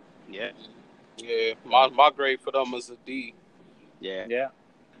know. Yeah. Yeah. My grade for them is a D. Yeah. Yeah.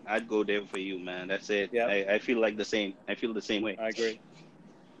 I'd go there for you, man. That's it. Yeah. I feel like the same. I feel the same way. I agree.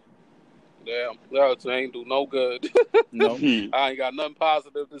 Damn, that ain't do no good. No, I ain't got nothing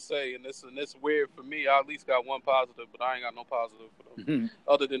positive to say, and it's weird for me. I at least got one positive, but I ain't got no positive for them,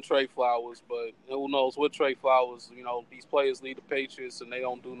 other than Trey Flowers. But who knows what Trey Flowers? You know, these players lead the Patriots, and they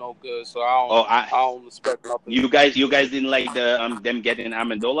don't do no good. So I don't expect nothing. You guys didn't like the them getting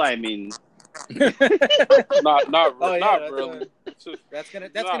Amendola? I mean, not really. Really. That's gonna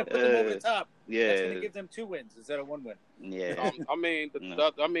put them over the top. Yeah, that's gonna give them 2 wins instead of 1 win. Yeah, I mean,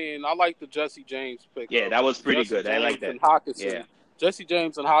 I like the Jesse James pick. Yeah, that was pretty good. I like that. And Hockenson. Yeah. Jesse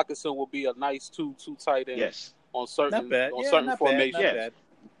James and Hockenson will be a nice two tight ends. Yes. On certain not formations. bad.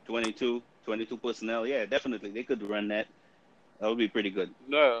 22 personnel. Yeah, definitely they could run that. That would be pretty good.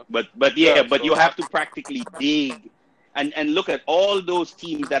 Yeah. But you have to practically dig and look at all those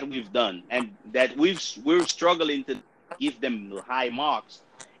teams that we've done and that we're struggling to give them high marks.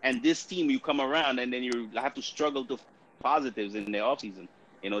 And this team, you come around and then you have to struggle to positives in the offseason.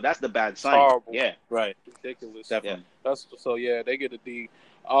 You know, that's the bad sign. Horrible. Yeah. Right. Ridiculous. Definitely. Yeah. They get a D.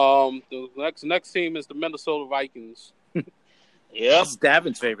 The next team is the Minnesota Vikings. Yep. It's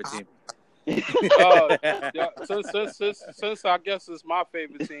Davin's favorite team. Since I guess it's my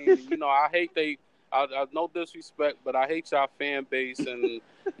favorite team, you know, I no disrespect, but I hate y'all fan base and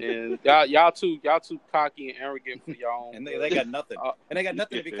y'all too cocky and arrogant for y'all own. And they got nothing. And they got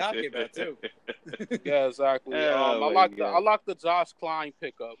nothing to be cocky about too. Yeah, exactly. I like the Josh Klein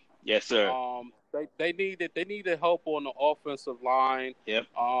pickup. Yes, sir. They needed help on the offensive line. Yep.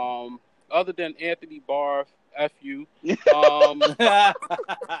 Other than Anthony Barr, F you. I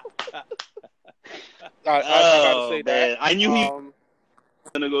gotta say that. I knew he was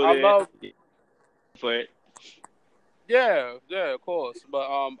gonna go there. For it. Yeah, of course. But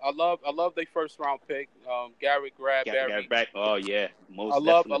I love their first round pick, Garrett Bradbury. Oh yeah, I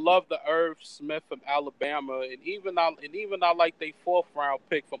love the Irv Smith from Alabama, and even I like their fourth round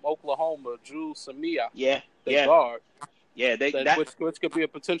pick from Oklahoma, Drew Samia. Yeah, guard. Yeah, which could be a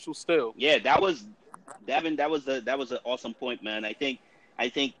potential steal. Yeah, that was Davin. That was an awesome point, man. I think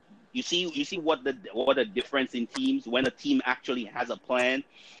you see what the difference in teams when a team actually has a plan.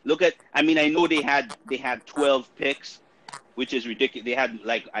 I know they had 12 picks, which is ridiculous. They had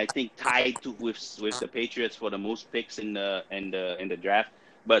I think tied with the Patriots for the most picks in the draft.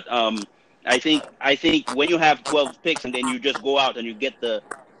 But I think when you have 12 picks and then you just go out and you get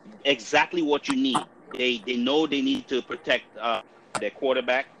exactly what you need. They know they need to protect their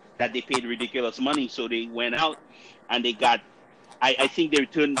quarterback that they paid ridiculous money, so they went out and they got. I think they're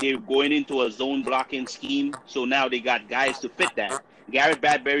going into a zone blocking scheme, so now they got guys to fit that. Garrett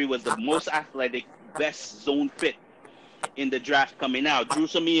Bradbury was the most athletic, best zone fit in the draft coming out. Drew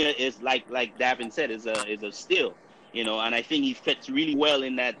Samia is like Davin said, is a steal, you know, and I think he fits really well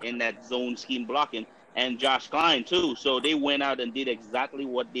in that zone scheme blocking, and Josh Klein too. So they went out and did exactly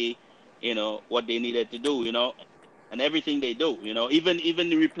what they needed to do, you know, and everything they do, you know, even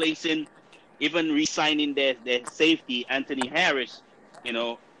re-signing their safety, Anthony Harris, you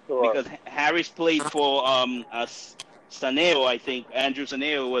know, because Harris played for Saneo, I think. Andrew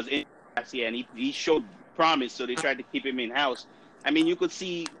Saneo was in last year, and he showed promise, so they tried to keep him in-house. I mean, you could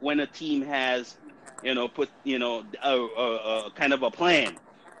see when a team has, you know, put, you know, a kind of a plan,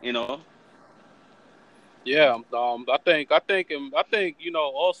 you know. Yeah, I think, you know,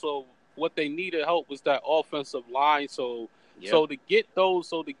 also what they needed help was that offensive line, so to get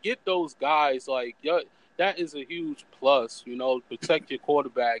those guys, that is a huge plus, you know, protect your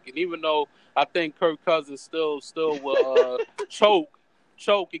quarterback. And even though I think Kirk Cousins still will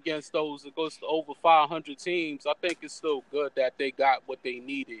choke against those that goes to over 500 teams, I think it's still good that they got what they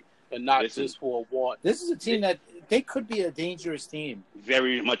needed and not just for a want. This is a team that they could be a dangerous team.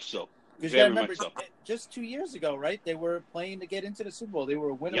 Very much so. Because you remember, just 2 years ago, right? They were playing to get into the Super Bowl. They were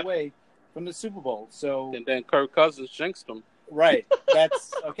a win away from the Super Bowl. So and then Kirk Cousins jinxed them. Right.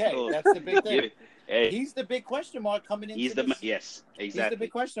 That's okay. That's the big thing. Hey, he's the big question mark coming into this. Yes, exactly. He's the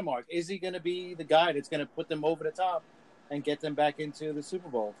big question mark. Is he going to be the guy that's going to put them over the top and get them back into the Super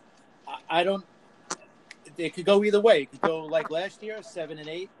Bowl? I don't it could go either way. It could go like last year,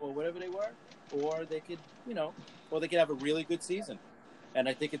 7-8 or whatever they were, or they could, or they could have a really good season. And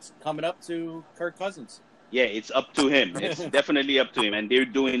I think it's coming up to Kirk Cousins. Yeah, it's up to him. It's definitely up to him, and they're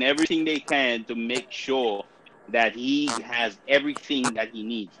doing everything they can to make sure that he has everything that he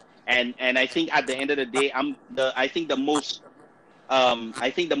needs. And I think at the end of the day, I think the most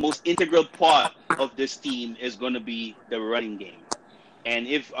integral part of this team is going to be the running game. And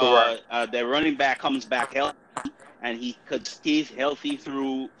if the running back comes back healthy and he could stay healthy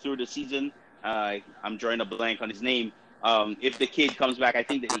through the season, I'm drawing a blank on his name. If the kid comes back, I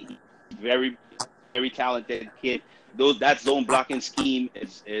think that he's very, very talented kid. That zone blocking scheme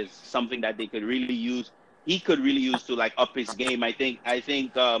is something that they could really use. He could really use to like up his game. I think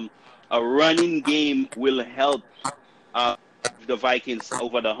a running game will help the Vikings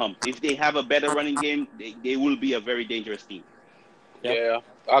over the hump. If they have a better running game, they will be a very dangerous team. Yeah,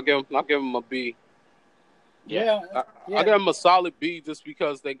 I'll give them a B. Yeah. I'll give them a solid B just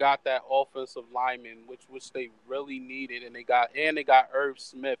because they got that offensive lineman, which they really needed, and they got Irv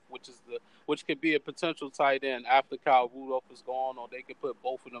Smith, which could be a potential tight end after Kyle Rudolph is gone, or they could put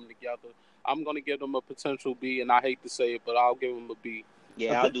both of them together. I'm gonna give them a potential B, and I hate to say it, but I'll give them a B.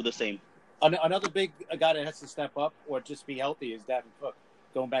 Yeah, I'll do the same. Another big guy that has to step up or just be healthy is Dalvin Cook.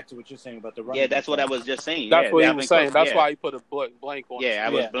 Going back to what you're saying about the running. Yeah, that's what I was just saying. That's what he Dalvin was saying. Cook, That's why he put a blank on. Yeah, I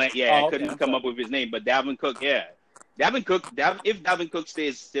was blank. Yeah, I couldn't come up with his name, but Dalvin Cook. Yeah, Dalvin Cook. If Dalvin Cook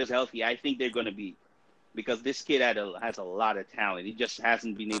stays healthy, I think they're going to be, because this kid has a lot of talent. He just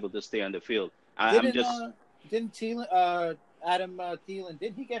hasn't been able to stay on the field. Didn't Thielen, Adam Thielen,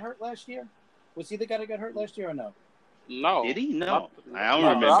 didn't he get hurt last year? Was he the guy that got hurt last year or no? No. Did he? No. I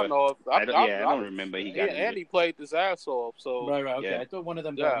don't remember. I don't remember. He played his ass off. So right. Okay, yeah. I thought one of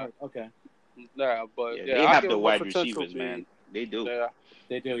them got hurt. Okay. Yeah, but they have the wide receivers, man. They do. Yeah.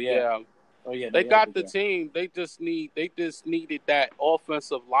 They do. Yeah. Oh yeah. They got the team. They just needed that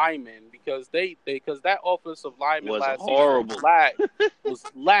offensive lineman because that offensive lineman was last horrible. season was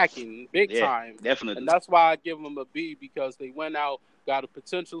lacking big time. Definitely. And that's why I give them a B, because they went out, got a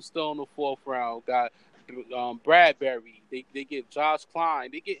potential still in the 4th round, got Bradbury. They get Josh Klein.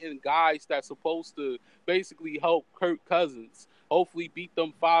 They get in guys that's supposed to basically help Kirk Cousins. Hopefully beat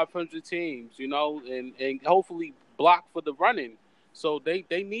them 500 teams, and hopefully block for the running. So they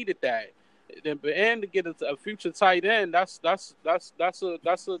needed that. And to get a future tight end, that's a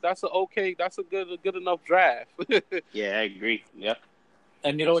good enough draft. Yeah, I agree. Yeah.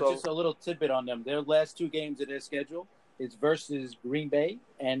 And just a little tidbit on them. Their last 2 games of their schedule is versus Green Bay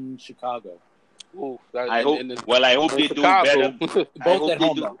and Chicago. Ooh, I hope they do better. Both at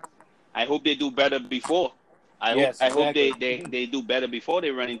home, though. I hope they do better before. I hope they do better before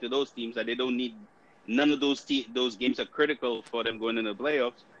they run into those teams. That they don't need none of those games are critical for them going into the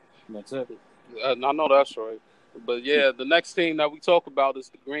playoffs. That's it. I know that's right. But yeah, the next team that we talk about is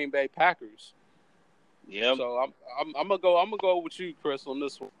the Green Bay Packers. Yeah. So I'm gonna go with you, Chris, on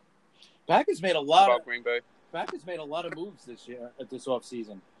this one. Packers made a lot about Green Bay. Packers made a lot of moves this year at this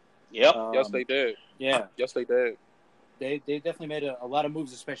offseason. Yep. Yes, they did. Yeah. Yes, they did. They definitely made a lot of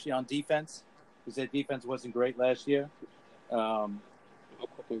moves, especially on defense, because their defense wasn't great last year.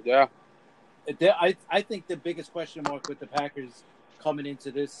 Yeah. I think the biggest question mark with the Packers coming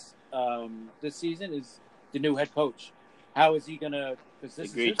into this season is the new head coach. How is he going to – because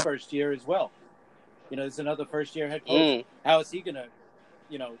this is his first year as well. It's another first-year head coach. How is he going to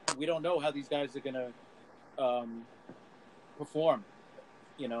 – we don't know how these guys are going to perform,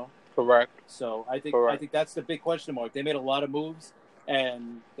 Correct. So I think that's the big question mark. They made a lot of moves,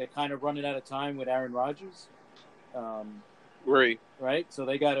 and they're kind of running out of time with Aaron Rodgers. Right? So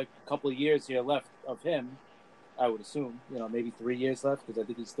they got a couple of years here left of him, I would assume. Maybe 3 years left, because I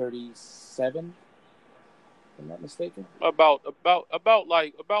think he's 37. If I'm not mistaken. About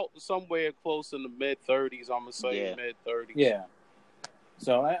somewhere close in the mid-30s, I'm gonna say mid-30s. Yeah.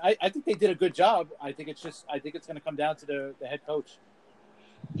 So I think they did a good job. I think it's going to come down to the head coach.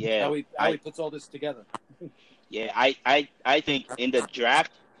 Yeah. How he puts all this together. Yeah, I think in the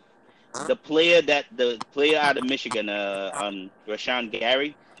draft, the player out of Michigan, Rashawn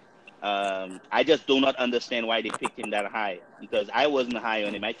Gary, I just do not understand why they picked him that high, because I wasn't high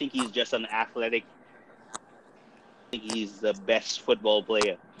on him. I think he's just an athletic. I think he's the best football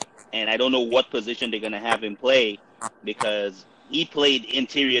player, and I don't know what position they're gonna have him play, because he played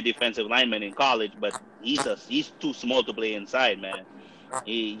interior defensive lineman in college, but he's too small to play inside, man.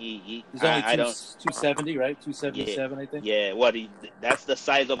 He's only 270, right? 277, I think. Yeah, that's the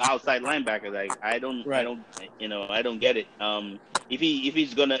size of outside linebacker. Like I don't get it.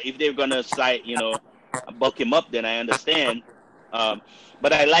 If they're gonna bulk him up, then I understand.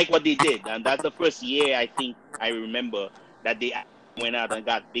 But I like what they did, and that's the first year I think I remember that they went out and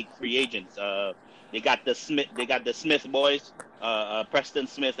got big free agents. They got the Smith boys, Preston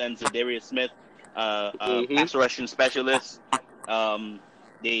Smith and Zadarius Smith, pass rushing specialists.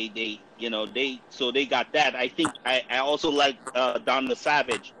 They got that. I think I also like Donald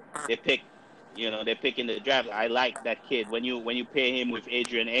Savage. They pick in the draft. I like that kid. When you pair him with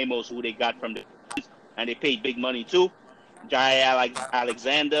Adrian Amos, who they got from the, and they paid big money too. Jai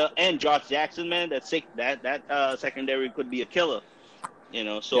Alexander and Josh Jackson, man, that secondary could be a killer.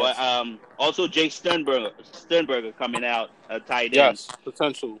 So yes. Also Jay Sternberger coming out tight end. Yes,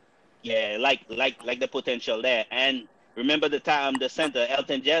 potential. Yeah, like the potential there. And remember the center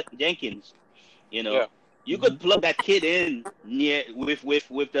Elton Jenkins. You could plug that kid in near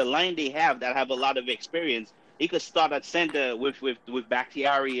with the line they have that have a lot of experience. He could start at center with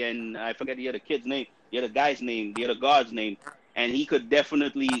Bakhtiari and I forget the other kid's name, the other guy's name, the other guard's name, and he could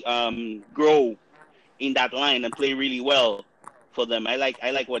definitely grow in that line and play really well for them. I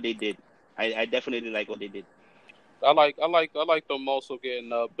like what they did. I definitely like what they did. I like them also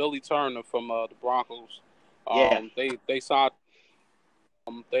getting Billy Turner from the Broncos. They signed.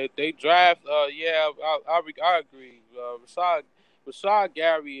 They draft. I agree. Rashad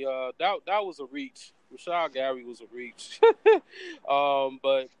Gary. That was a reach. Rashad Gary was a reach.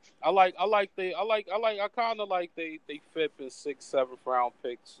 But I kind of like they fifth and 6th, 7th round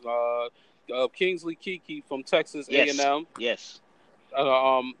picks. Kingsley Keke from Texas A&M. Yes.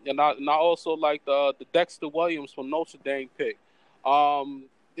 And I also like the Dexter Williams from Notre Dame pick.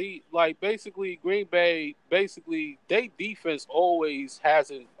 Basically Green Bay, their defense always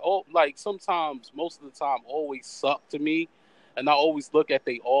hasn't, sometimes, most of the time, always sucked to me, and I always look at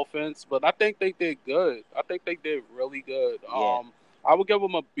their offense, but I think they did good. I think they did really good. Yeah. I would give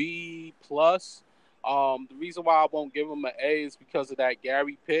them a B+. The reason why I won't give them an A is because of that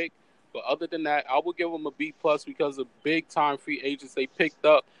Gary pick. But other than that, I would give them a B+ because of big time free agents they picked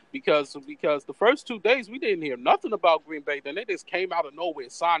up. Because the first 2 days we didn't hear nothing about Green Bay. Then they just came out of nowhere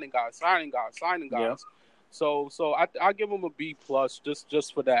signing guys. Yeah. So I give them a B+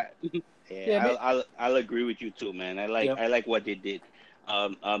 just for that. I'll agree with you too, man. I like what they did.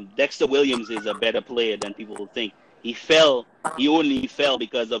 Dexter Williams is a better player than people think. He only fell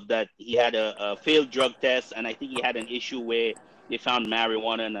because of that. He had a failed drug test, and I think he had an issue where they found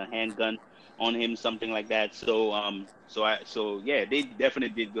marijuana and a handgun on him, something like that. So yeah, they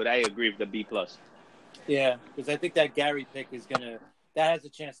definitely did good. I agree with the B+. Yeah, because I think that Gary pick that has a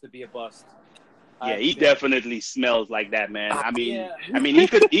chance to be a bust. Yeah, he definitely smells like that, man. I mean, he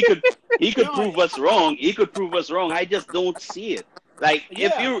could prove us wrong. He could prove us wrong. I just don't see it. Like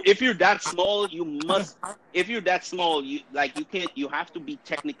if you're that small, you must. If you're that small, you can't. You have to be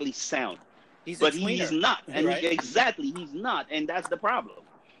technically sound. He's not, and right? He's not, and that's the problem.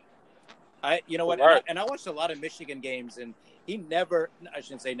 I watched a lot of Michigan games, and he never. I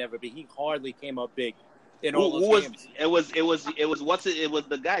shouldn't say never, but he hardly came up big in all those games. It was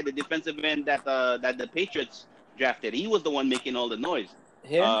the guy, the defensive end that the Patriots drafted. He was the one making all the noise.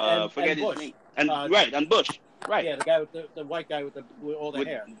 Him and Bush. Name. And Bush. Right. Yeah, the guy with the white guy with all the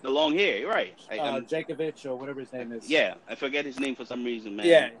hair. The long hair, right. Jakovich or whatever his name is. Yeah, I forget his name for some reason, man.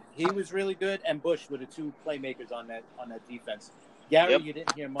 Yeah, he was really good, and Bush were the two playmakers on that defense. Gary, you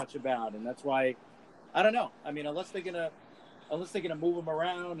didn't hear much about, and that's why, I don't know. I mean, unless they're gonna move him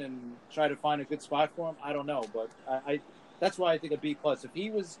around and try to find a good spot for him, I don't know. But that's why I think a B+.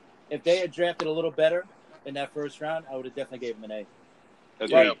 If they had drafted a little better in that first round, I would have definitely gave him an A.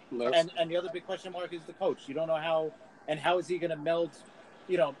 Okay. Right. And the other big question mark is the coach. You don't know how is he going to meld,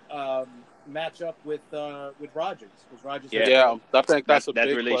 match up with Rodgers? I think that's a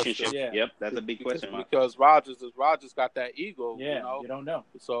big relationship. Question. Yeah. Yep, that's a big question mark. Because Rodgers got that ego. Yeah, you don't know.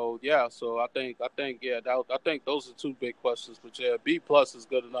 So I think those are two big questions. But yeah, B+ is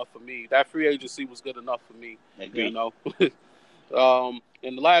good enough for me. That free agency was good enough for me. Agreed. And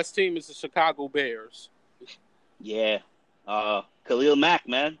the last team is the Chicago Bears. Yeah. Khalil Mack,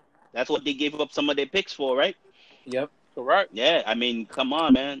 man. That's what they gave up some of their picks for, right? Yep. Correct. Yeah, I mean, come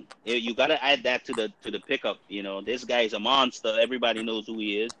on, man. You got to add that to the pickup. This guy is a monster. Everybody knows who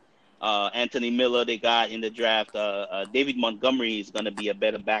he is. Anthony Miller, they got in the draft. David Montgomery is going to be a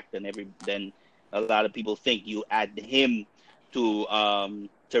better back than a lot of people think. You add him to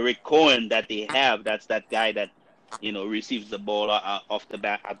Rick Cohen that they have. That's that guy that receives the ball off the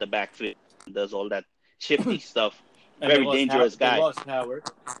back at the backfield, does all that shifty stuff. Very dangerous guy. They lost Howard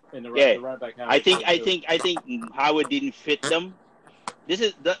in the right back. Howard I think Howard didn't fit them. This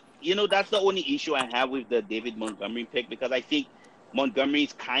is that's the only issue I have with the David Montgomery pick, because I think Montgomery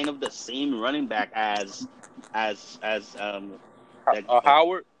is kind of the same running back as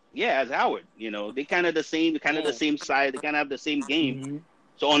Howard. Yeah, as Howard. They kind of the same size. They kind of have the same game. Mm-hmm.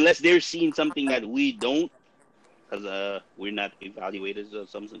 So unless they're seeing something that we don't, because we're not evaluators or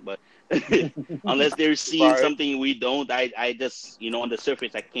something, but unless they're seeing something we don't, I just, on the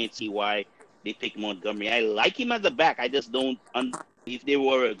surface, I can't see why they pick Montgomery. I like him as a back. I just don't. If they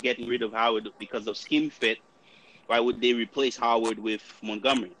were getting rid of Howard because of scheme fit, why would they replace Howard with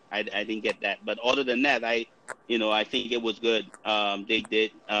Montgomery? I didn't get that. But other than that, I think it was good. They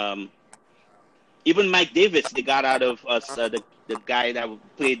did. Even Mike Davis, they got out of us, the guy that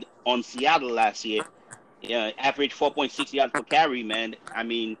played on Seattle last year. Yeah, average 4.6 yards per carry, man. I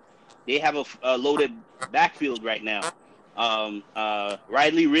mean, they have a loaded backfield right now.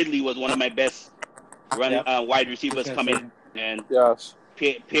 Riley Ridley was one of my best wide receivers coming, and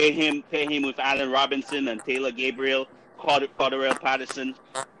pair him with Allen Robinson and Taylor Gabriel, Cordarrelle Patterson,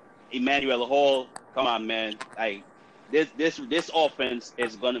 Emmanuel Hall. Come on, man! This offense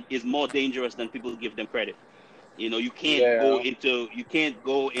is more dangerous than people give them credit. You can't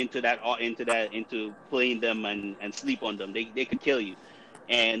go into playing them and sleep on them. They could kill you,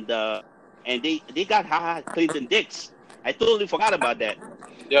 and they got Clinton Dix. I totally forgot about that.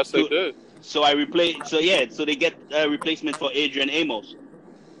 Yes, they did. So So they get a replacement for Adrian Amos.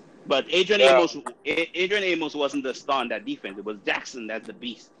 But Adrian Amos wasn't the star in that defense. It was Jackson. That's the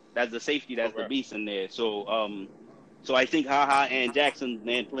beast. That's the safety. That's the beast in there. So I think and Jackson,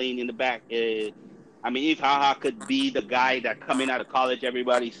 man, playing in the back. If could be the guy that coming out of college,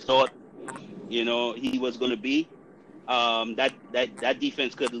 everybody thought, he was going to be, that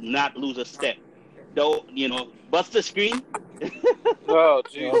defense could not lose a step. Though, bust the screen. Oh,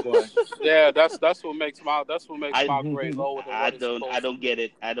 Jesus. Yeah, that's what makes my grade lower than I don't get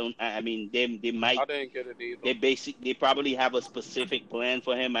it. They might. I didn't get it either. They probably have a specific plan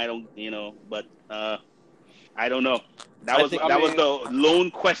for him. I don't, but I don't know. That was the lone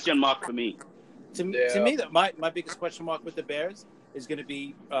question mark for me. To me, my biggest question mark with the Bears is going to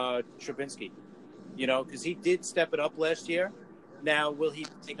be Trubinsky. Because he did step it up last year. Now, will he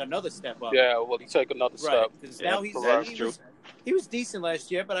take another step up? Yeah, will he take another step? Because now he was decent last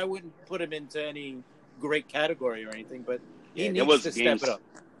year, but I wouldn't put him into any great category or anything. But he needs to step it up.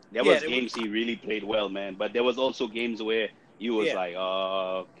 There was games he really played well, man. But there was also games where you was like,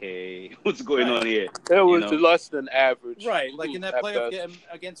 oh, okay, what's going on here? It was less than average. Right, like in that playoff game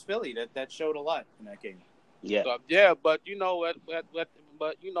against Philly, that showed a lot in that game. Yeah. But I'm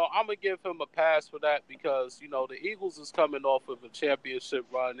gonna give him a pass for that because the Eagles is coming off of a championship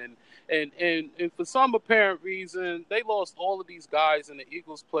run and for some apparent reason they lost all of these guys and the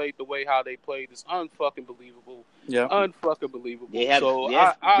Eagles played the way how they played. It's unfucking believable. Yeah, unfucking believable. They have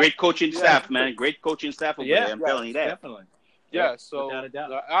great coaching staff, man. Great coaching staff over there. I'm telling you that. Definitely. Yeah, so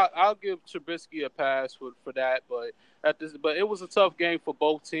I'll give Trubisky a pass for that, but it was a tough game for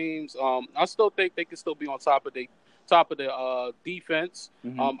both teams. I still think they can still be on top of the defense.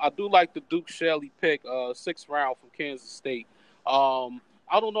 Mm-hmm. I do like the Duke Shelley pick, 6th round from Kansas State. I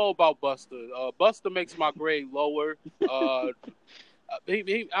don't know about Buster. Buster makes my grade lower. I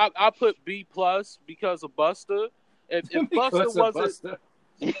put B+ because of Buster. If Buster wasn't,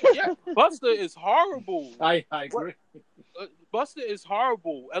 Buster is horrible. I agree. Buster is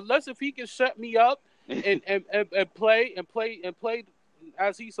horrible. Unless if he can shut me up and play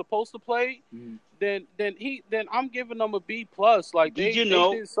as he's supposed to play, then I'm giving them a B+. Like they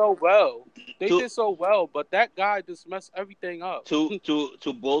did so well. They did so well, but that guy just messed everything up.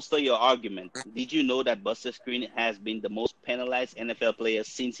 To bolster your argument, did you know that Buster Skrine has been the most penalized NFL player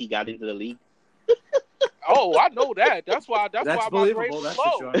since he got into the league? Oh, I know that. That's why my grade is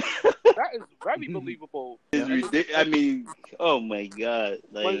low. Sure. That is very believable. I mean, oh my God!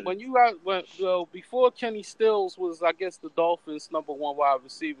 Like, before Kenny Stills was, I guess, the Dolphins' number 1 wide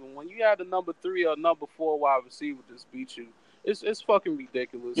receiver. When you had a number 3 or number 4 wide receiver just beat you, it's fucking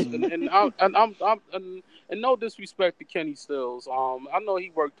ridiculous. and no disrespect to Kenny Stills. I know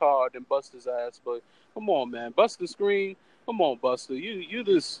he worked hard and bust his ass, but come on, man, Buster Skrine. Come on, Buster. You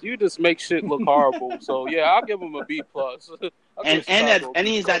just make shit look horrible. So yeah, I'll give him a B+. And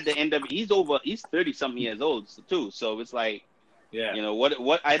he's at the end of he's 30-something years old too. So it's like,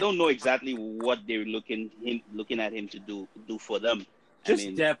 what I don't know exactly what they're looking at him to do for them.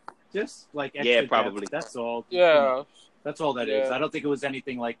 Just depth, just like extra probably depth. That's all. Yeah, that's all that is. I don't think it was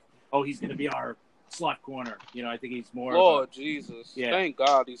anything like, oh, he's going to be our slot corner. I think he's more. Lord Jesus, thank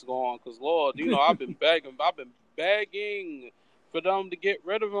God he's gone. Because Lord, I've been begging for them to get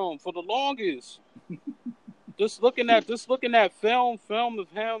rid of him for the longest. just looking at film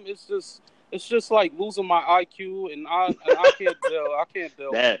of him, it's just like losing my IQ, and I can't deal with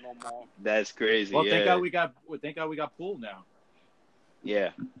it no more. That's crazy. Well, thank God we got Poole now.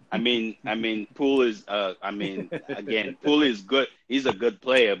 Yeah. I mean, Poole is. Again, Poole is good. He's a good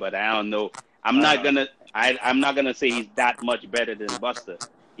player, but I don't know. I'm not gonna say he's that much better than Buster.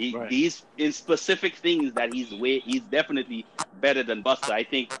 These in specific things that he's definitely better than Buster. I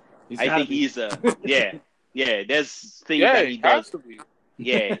think he's yeah. There's things that he does. Has to be.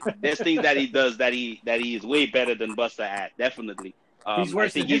 Yeah, there's things that he does that he is way better than Buster at. Definitely. He's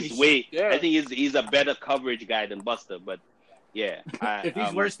worse I think than he's him. way. I think he's a better coverage guy than Buster, but. Yeah, if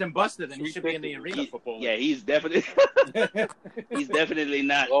he's worse than Buster, then he should be in the arena football. Yeah, he's definitely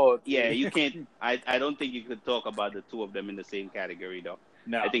not. Oh, yeah, you can't. I don't think you could talk about the two of them in the same category, though.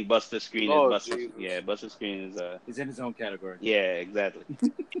 No, I think Buster Screen is Buster. Yeah, Buster Screen is. He's in his own category. Yeah, exactly.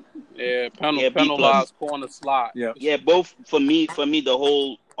 Penalized corner slot. Yeah, yeah. Both for me, the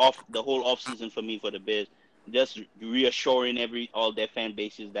whole off season for me for the Bears, just reassuring all their fan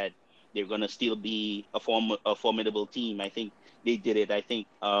bases that they're gonna still be a formidable team. I think they did it. I think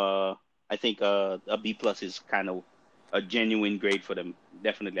a B+ is kind of a genuine grade for them.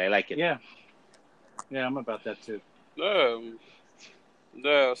 Definitely, I like it. Yeah, I'm about that too.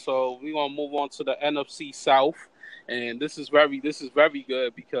 Yeah. So we're gonna move on to the NFC South, and this is very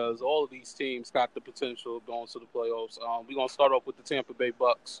good because all of these teams got the potential of going to the playoffs. We're gonna start off with the Tampa Bay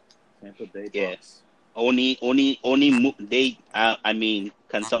Bucks. Yeah. Only they. I mean,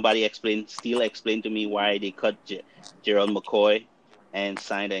 can somebody explain to me why they cut Gerald McCoy and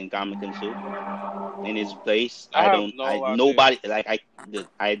signed Ndamukong Suh in his place? I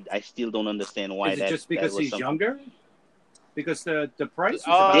still don't understand why. Is it just because he's younger? Because the price.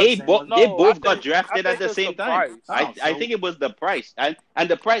 They both got drafted at the same time. I think it was the price, and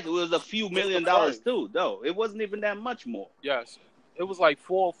the price was a few $1 million too. Though it wasn't even that much more. Yes. It was like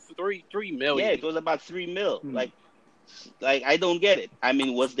 $3 million. Yeah, it was about $3 million. Like I don't get it. I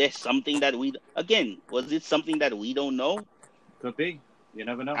mean, was there something that was it something that we don't know? Could be. You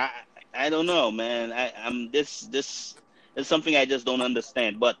never know. I don't know, man. This is something I just don't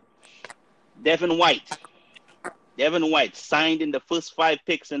understand. But Devin White signed in the first 5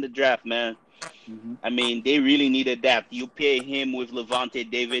 picks in the draft, man. Mm-hmm. I mean, they really needed that. You pair him with Levante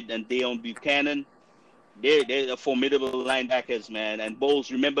David and Deon Buchanan. They're formidable linebackers, man. And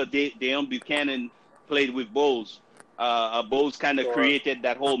Bowles, remember Deon Buchanan played with Bowles. Bowles kind of created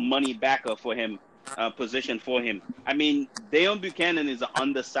that whole money backer for him, position for him. I mean, Deon Buchanan is an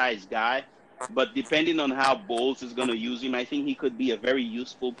undersized guy, but depending on how Bowles is going to use him, I think he could be a very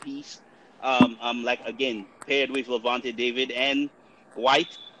useful piece. Paired with Levante David and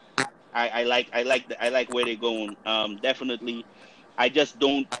White. I like where they're going. Definitely. I just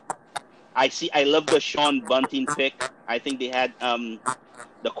don't. I love the Sean Bunting pick. I think they had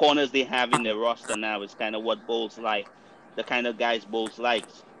the corners they have in their roster now is kind of what Bowles like, the kind of guys Bowles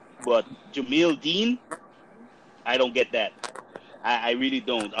likes. But Jamil Dean, I don't get that. I really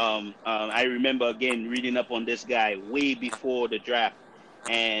don't. I remember again reading up on this guy way before the draft,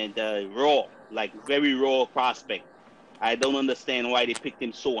 and very raw prospect. I don't understand why they picked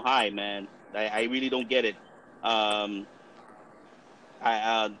him so high, man. I really don't get it.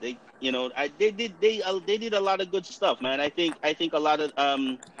 They did a lot of good stuff, man. I think a lot of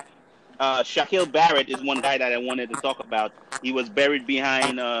Shaquille Barrett is one guy that I wanted to talk about. He was buried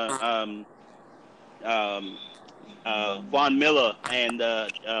behind Von Miller and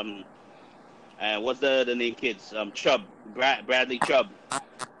what's the name kids? Chubb, Bradley Chubb.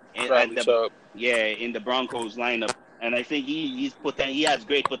 Chubb. Yeah, in the Broncos lineup, and I think he has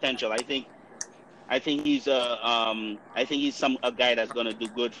great potential. I think he's a guy that's gonna do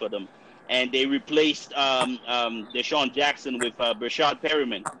good for them. And they replaced Deshaun Jackson with Brashad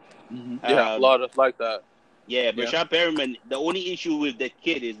Perriman. Mm-hmm. Yeah, a lot of like that. Yeah, Brashad Perriman. The only issue with the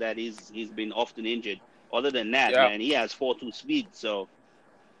kid is that he's been often injured. Other than that, man, he has 4.2 speed. So,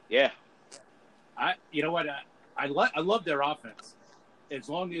 yeah. You know what? I love their offense. As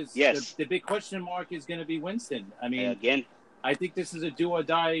long as the big question mark is going to be Winston. I mean, again, I think this is a do or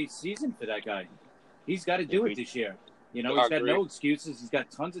die season for that guy. He's got to do it this year. You know, he's got no excuses. He's got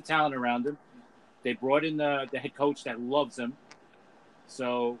tons of talent around him. They brought in the head coach that loves him.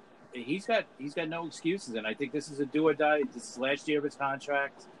 So he's got no excuses. And I think this is a do or die. This is last year of his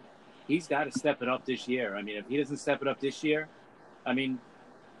contract. He's got to step it up this year. I mean, if he doesn't step it up this year, I mean,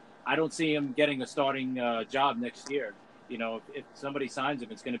 I don't see him getting a starting job next year. You know, if somebody signs him,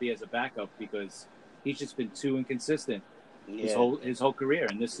 it's going to be as a backup because he's just been too inconsistent his whole career.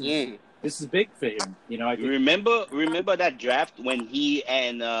 And this is big for him. You know, I think remember that draft when he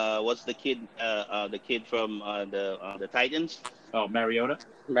and what's the kid from the Titans? Oh, Mariota.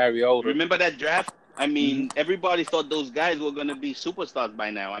 Remember that draft? I mean, everybody thought those guys were going to be superstars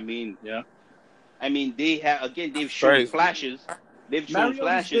by now. I mean, they've shown flashes, they've shown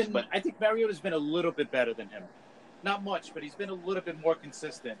flashes, but I think Mariota's been a little bit better than him. Not much, but he's been a little bit more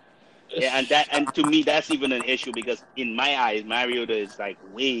consistent. Yeah, and to me that's even an issue because in my eyes Mariota is like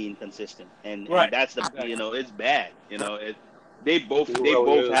way inconsistent, and that's the it's bad. They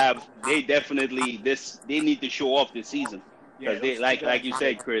definitely they need to show off this season because they like you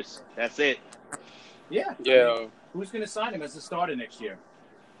said, Chris. That's it. Yeah. Yeah. I mean, who's going to sign him as a starter next year?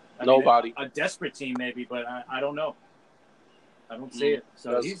 Nobody. A desperate team maybe, but I don't know. I don't see it.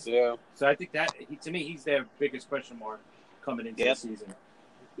 So So I think that to me he's their biggest question mark coming into the season.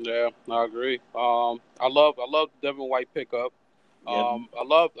 Yeah, I agree. I love the Devin White pickup. I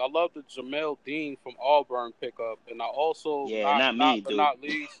love the Jamel Dean from Auburn pickup, and I also not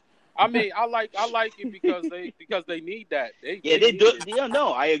least. I mean, I like it because they need that. They do. Yeah,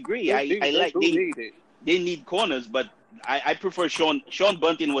 no, I agree. They need corners, but I prefer Sean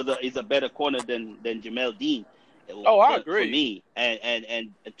Bunting is a better corner than Jamel Dean. I agree. For me,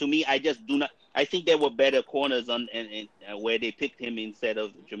 and to me, I just do not. I think there were better corners on and where they picked him instead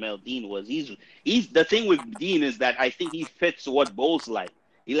of Jamel Dean was. He's the thing with Dean is that I think he fits what Bowles like.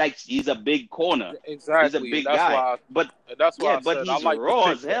 He's a big corner. Exactly. He's a big guy. But he's raw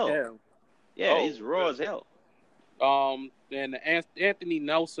as hell. Yeah, he's raw as hell. And Anthony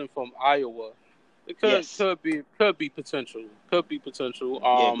Nelson from Iowa. It could be potential.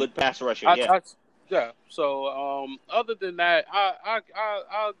 Good pass rusher. Yeah. So other than that,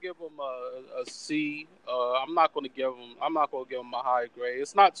 I'll give him a C. I'm not going to give him a high grade.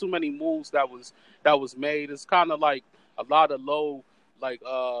 It's not too many moves that was made. It's kind of like a lot of low, like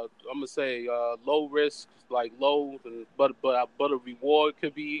I'm gonna say low risk, like low, but a reward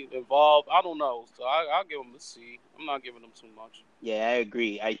could be involved. I don't know. So I'll give him a C. I'm not giving him too much. Yeah, I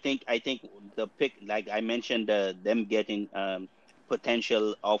agree. I think the pick, like I mentioned, them getting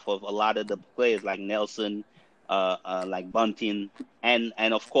potential off of a lot of the players like Nelson, like Bunting, and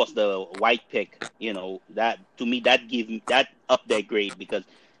of course the White pick. That to me that up their grade because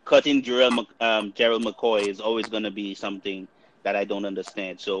cutting Gerald McCoy is always going to be something that I don't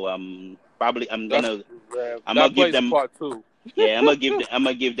understand. So I'm gonna give them part two. Yeah, I'm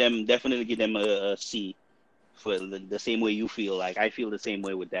gonna give them definitely give them a C for the same way you feel. Like I feel the same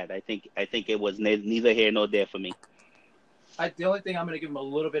way with that. I think it was neither here nor there for me. The only thing I'm going to give them a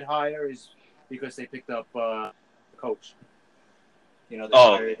little bit higher is because they picked up coach.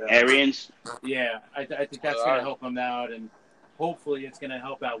 Arians. Yeah, I think that's going to help them out, and hopefully it's going to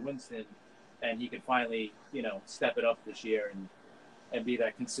help out Winston, and he can finally step it up this year and be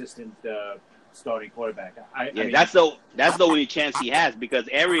that consistent starting quarterback. I mean, that's the only chance he has because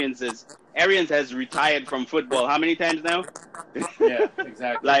Arians has retired from football how many times now? Yeah,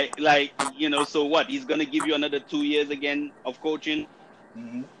 exactly. So what? He's gonna give you another 2 years again of coaching.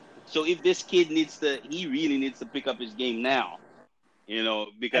 Mm-hmm. So if this kid he really needs to pick up his game now,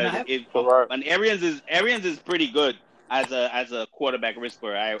 because Arians is pretty good as a quarterback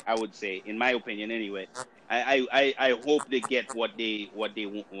whisperer. I would say, in my opinion, anyway. I hope they get what they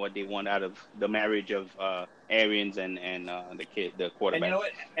want out of the marriage of Arians and the quarterback. And you know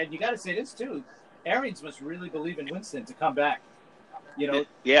what? And you got to say this too. Arians must really believe in Winston to come back.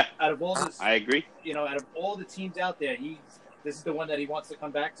 Yeah. Out of all this, I agree. Out of all the teams out there, this is the one that he wants to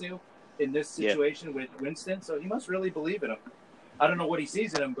come back to in this situation with Winston. So he must really believe in him. I don't know what he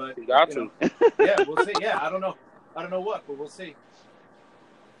sees in him, but he got to. Yeah, we'll see. Yeah, I don't know what, but we'll see.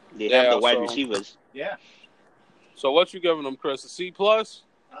 They have the wide receivers. Yeah. So what you giving them, Chris? A C plus?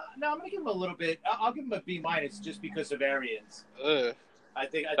 No, I'm gonna give him a little bit. I'll give him a B minus just because of Arians. I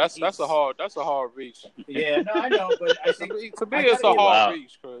think that's a hard reach. Yeah, no, I know, but I think to me it's a hard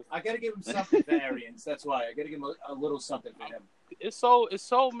reach, Chris. I gotta give him something for Arians. That's why I gotta give him a little something for him. It's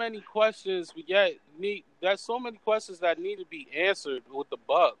so many questions there's so many questions that need to be answered with the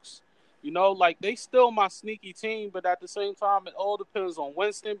Bucs. Like they still my sneaky team, but at the same time, it all depends on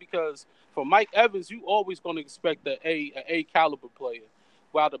Winston because for Mike Evans, you always going to expect an A caliber player,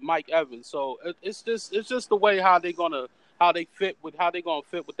 while the Mike Evans. So it's just the way how they gonna fit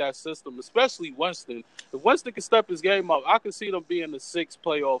with that system, especially Winston. If Winston can step his game up, I can see them being the 6th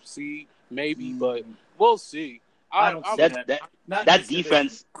playoff seed, maybe, but we'll see. I don't see that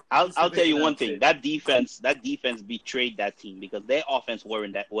defense. I'll tell you one thing. That defense betrayed that team because their offense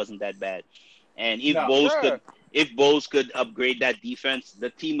wasn't that bad. And if Bowles could upgrade that defense, the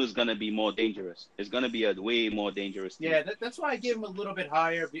team is gonna be more dangerous. It's gonna be a way more dangerous team. Yeah, that's why I gave him a little bit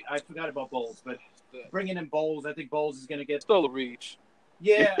higher. I forgot about Bowles, but bringing in Bowles, I think Bowles is gonna get still a reach.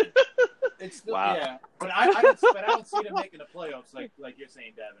 Yeah, it's still but I don't see them making the playoffs like you're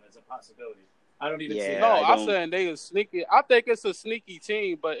saying, Davin, as a possibility. I don't even see it. No, I'm saying they are sneaky. I think it's a sneaky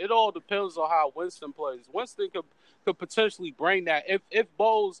team, but it all depends on how Winston plays. Winston could potentially bring that. If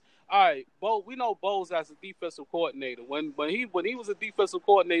Bowles, all right, we know Bowles as a defensive coordinator. When he was a defensive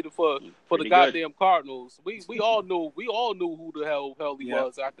coordinator for the goddamn Cardinals, we all knew who the hell he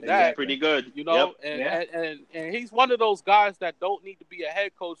was after that. Pretty good, you know. And he's one of those guys that don't need to be a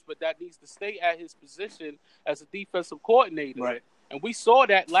head coach, but that needs to stay at his position as a defensive coordinator. Right. And we saw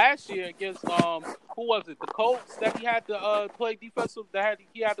that last year against who was it? The Colts that he had to play defensive.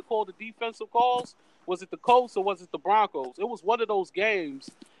 He had to call the defensive calls. Was it the Colts or was it the Broncos? It was one of those games,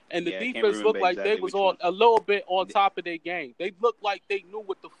 and the defense looked like they was on a little bit on top of their game. They looked like they knew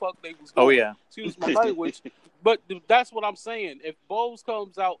what the fuck they was doing. Oh yeah, excuse my language, but that's what I'm saying. If Bowles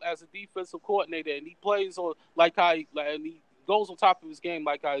comes out as a defensive coordinator and he plays on and he goes on top of his game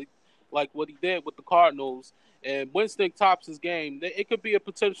like what he did with the Cardinals. And Winston tops his game. It could be a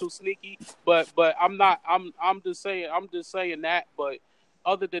potential sneaky, but I'm not. I'm just saying that. But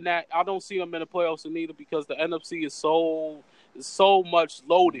other than that, I don't see them in the playoffs either because the NFC is so much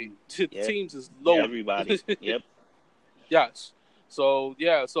loaded. Teams is loaded. Yeah, everybody. Yep. Yes. So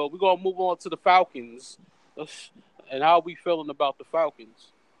we're gonna move on to the Falcons, and how we feeling about the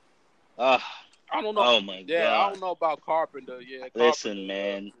Falcons. I don't know. Oh my God. Yeah, I don't know about Carpenter. Yeah. Listen,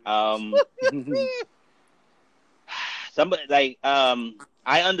 man. Somebody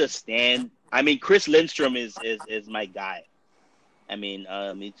I understand. I mean, Chris Lindstrom is my guy. I mean,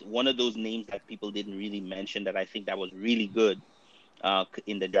 it's one of those names that people didn't really mention that I think that was really good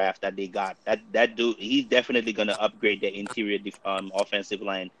in the draft that they got. That dude, he's definitely going to upgrade their interior offensive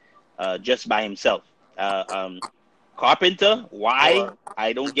line just by himself. Carpenter, why?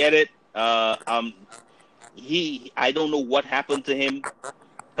 I don't get it. I don't know what happened to him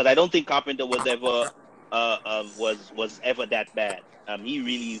because I don't think Carpenter was ever ever that bad. He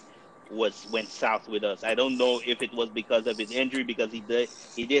really went south with us. I don't know if it was because of his injury, because he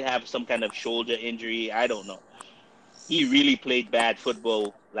did have some kind of shoulder injury. I don't know. He really played bad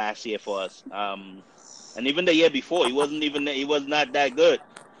football last year for us. And even the year before, he was not that good.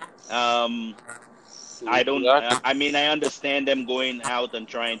 I mean, I understand them going out and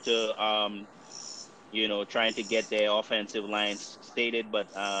trying to get their offensive lines stated, but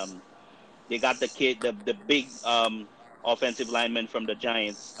they got the kid, the big offensive lineman from the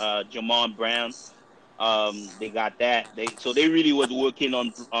Giants, Jamon Brown. They got that. They really was working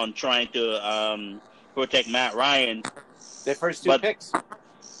on trying to protect Matt Ryan. Their first two picks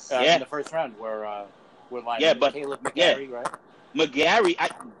in the first round were linemen. Caleb McGarry, right? McGarry,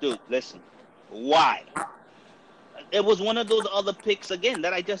 dude, listen. Why? It was one of those other picks again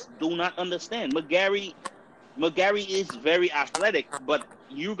that I just do not understand. McGarry is very athletic, but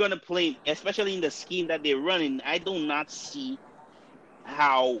you're gonna play, especially in the scheme that they're running. I do not see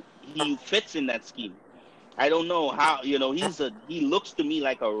how he fits in that scheme. I don't know how. He looks to me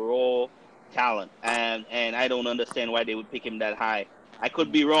like a raw talent, and I don't understand why they would pick him that high. I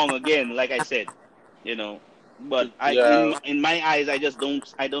could be wrong again, like I said, but in my eyes, I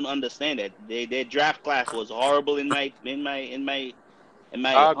don't understand it. Their draft class was horrible in my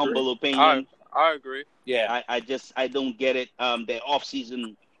humble opinion. I agree. Yeah, I don't get it. Their off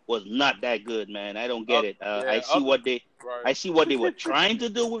season was not that good, man. I don't get it. I see what they were trying to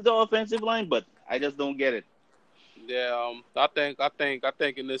do with the offensive line, but I just don't get it. Yeah, I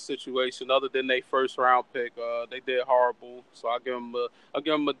think in this situation, other than their first round pick, they did horrible. So I give them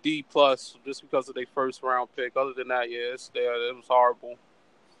a D plus just because of their first round pick. Other than that, it was horrible.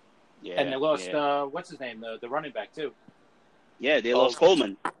 Yeah, and they lost what's his name, the running back too. Yeah, they lost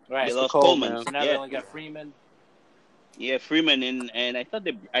Coleman. Right, they lost Coleman. So now they only got Freeman. Yeah, Freeman, and I thought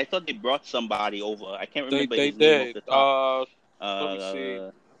they brought somebody over. I can't remember his name off the top. Let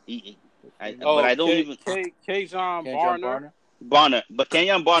me see. But I don't even. Kenjon Barner, but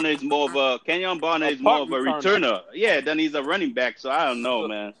Kenjon Barner is more of a returner. Yeah, then he's a running back. So I don't know,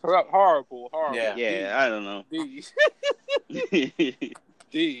 man. Horrible. Yeah, I don't know.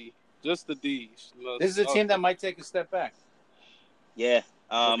 D, just the D's. This is a team that might take a step back. Yeah.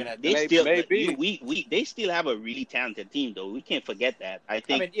 They still have a really talented team, though. We can't forget that.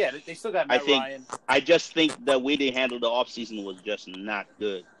 They still got Matt Ryan. I just think the way they handled the offseason was just not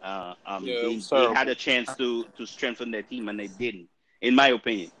good. They had a chance to strengthen their team, and they didn't, in my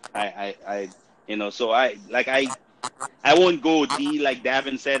opinion. I won't go D like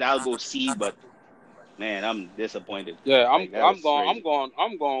Davin said. I'll go C, but man, I'm disappointed. Yeah, I'm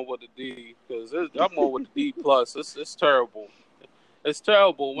going with the D because I'm going with the D plus. It's terrible. It's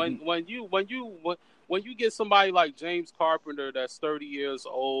terrible when you get somebody like James Carpenter that's 30 years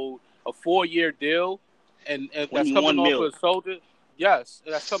old, a 4-year deal, and that's coming off a shoulder. Yes,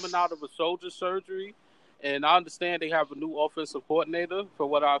 that's coming out of a shoulder surgery, and I understand they have a new offensive coordinator for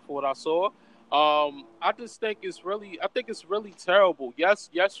what I saw. I just think it's really terrible. Yes,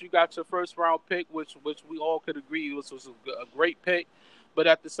 you got your first round pick, which we all could agree was a great pick, but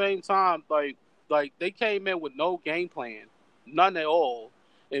at the same time, like they came in with no game plan, none at all,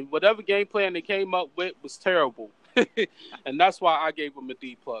 and whatever game plan they came up with was terrible, and that's why I gave them a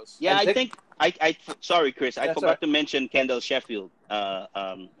D plus. Yeah, I think I sorry, Chris, I forgot to mention Kendall Sheffield.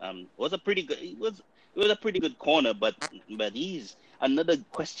 Was a pretty good. It was a pretty good corner, but he's another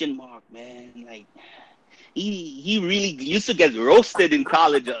question mark, man. Like he really used to get roasted in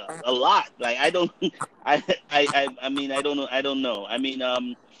college a lot. Like I mean I don't know. I mean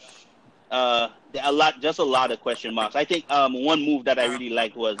a lot of question marks. I think one move that I really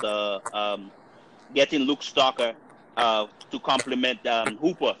liked was getting Luke Stalker to complement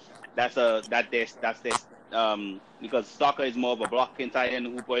Hooper. That's this because Stalker is more of a blocking tight end,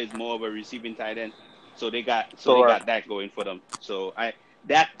 Hooper is more of a receiving tight end. So they got that going for them. So I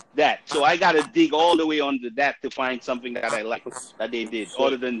gotta dig all the way onto that to find something that I like that they did,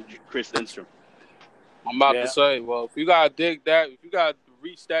 other than Chris Lindstrom. I'm about to say, well, if you gotta dig that, if you gotta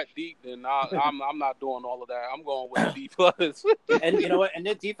reach that deep, then I'm not doing all of that. I'm going with a D plus. And you know what? And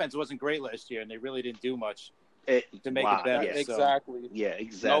their defense wasn't great last year, and they really didn't do much to make it better. Yeah, exactly. Yeah,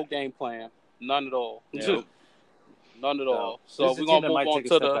 exactly. No game plan, none at all. Yeah. None at all. So we're gonna move on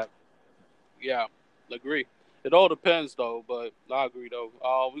to the. Yeah. Agree. It all depends though, but I agree though.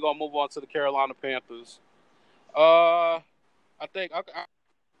 We're gonna move on to the Carolina Panthers. I think I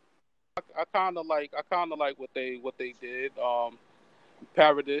kind of like what they did.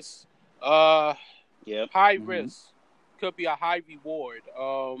 Paradis. High risk could be a high reward.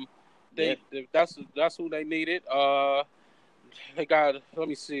 That's who they needed. They got. Let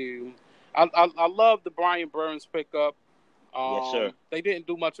me see. I love the Brian Burns pickup. Yes, sir. They didn't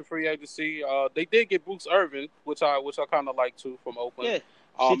do much of free agency. They did get Bruce Irvin, which I kind of like too from Oakland. Yeah,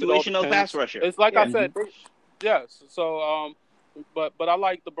 situational pass rusher. It's like I said, yes. So, but I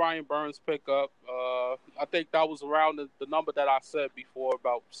like the Brian Burns pickup. I think that was around the number that I said before,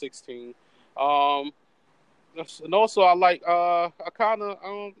 about 16. And also I like I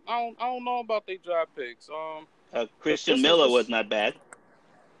don't know about their draft picks. Christian Miller was not bad.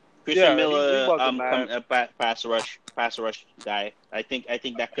 Christian Miller, pass rush guy. I think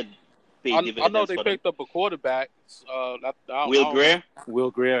that could pay dividends. I know they picked up a quarterback. Will Grier.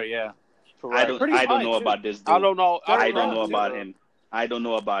 Will Grier, yeah. I don't know about this dude. I don't know. I don't know about him. I don't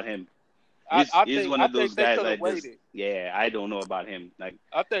know about him. He's one of those guys I don't know about him. Like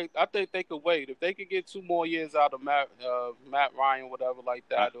I think they could wait if they could get 2 more years out of Matt Ryan, whatever like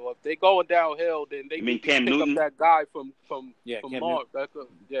that. Or if they going downhill, then they can Cam pick Newton? up that guy from Mark.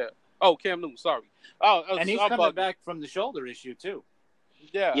 Yeah. Oh, Cam Newton. Sorry. Oh, and he's coming back from the shoulder issue too.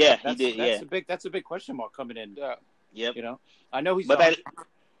 Yeah. Yeah, he did. That's a big question mark coming in. Yeah. Yep. You know, I know he's. But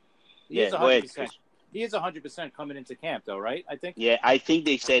he is 100%. He is 100% coming into camp, though, right? I think. Yeah, I think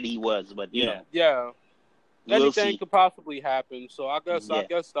they said he was, but you know. Yeah. Anything could possibly happen, so I guess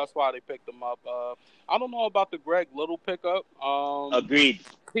that's why they picked him up. I don't know about the Greg Little pickup. Agreed.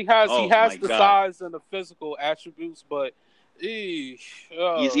 He has the size and the physical attributes, but is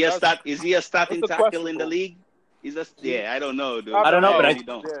he a starting tackle in the league? I don't know, dude. I don't know, but really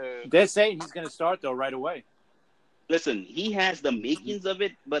don't. They're saying he's going to start though right away. Listen, he has the makings of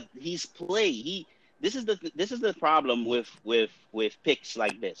it, but his play, this is the problem with picks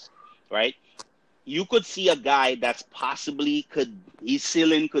like this, right? You could see a guy that's possibly his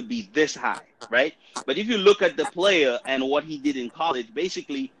ceiling could be this high, right? But if you look at the player and what he did in college,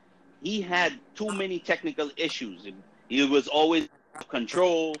 basically he had too many technical issues. He was always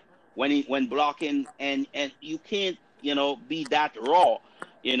control when blocking, and you can't, be that raw,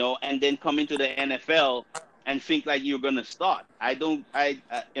 and then come into the NFL and think like you're gonna start. I don't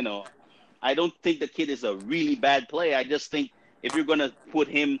think the kid is a really bad player. I just think if you're gonna put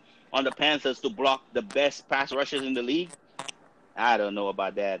him on the Panthers to block the best pass rushers in the league, I don't know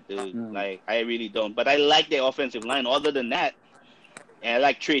about that, dude. Like, I really don't. But I like their offensive line. Other than that, and I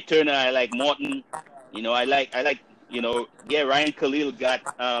like Trey Turner. I like Morton. I like. Ryan Khalil got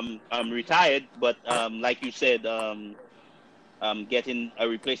retired, but like you said, getting a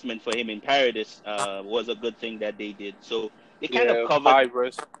replacement for him in Paradis was a good thing that they did. So they kind of covered high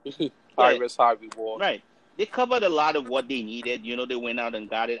risk, high reward. Right. They covered a lot of what they needed. They went out and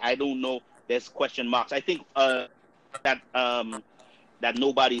got it. I don't know. There's question marks. I think that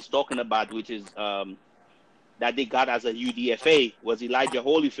nobody's talking about, which is that they got as a UDFA, was Elijah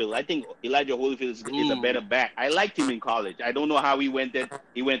Holyfield. I think Elijah Holyfield is a better back. I liked him in college. I don't know how he went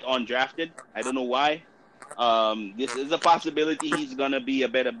undrafted. I don't know why. This is a possibility he's gonna be a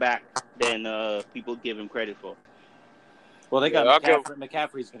better back than people give him credit for. Well, they got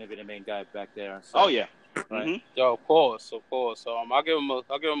McCaffrey's going to be the main guy back there. So. Oh yeah. Right. Mm-hmm. Yeah, of course. I'll give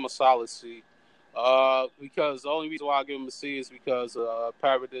him a solid C. Because the only reason why I give him a C is because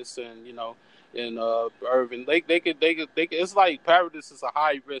Paradis and Irvin. They could. It's like Paradis is a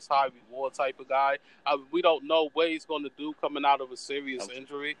high risk, high reward type of guy. We don't know what he's going to do coming out of a serious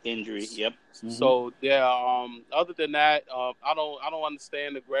injury. Yep. So yeah. Other than that, I don't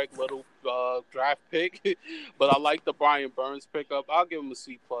understand the Greg Little draft pick, but I like the Brian Burns pickup. I'll give him a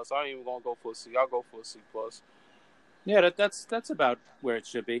C plus. I ain't even gonna go for a C. I'll go for a C plus. Yeah, that's about where it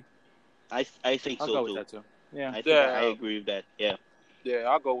should be. I think I'll so go too. with that too. Yeah. I agree with that. Yeah. Yeah,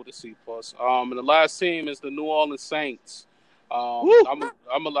 I'll go with the C plus. And the last team is the New Orleans Saints. I'm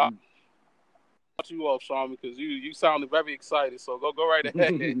a lot you off, Sean, because you sounded very excited. So go right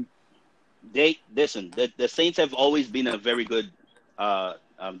ahead. The Saints have always been a very good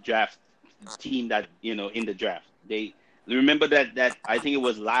draft team that in the draft. They remember that I think it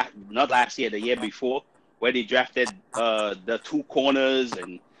was not last year, the year before, where they drafted the two corners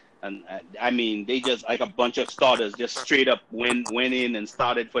and I mean they just like a bunch of starters just straight up went in and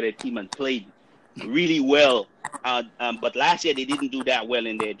started for their team and played really well. But last year they didn't do that well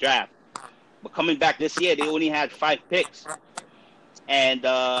in their draft. But coming back this year, they only had 5 picks, and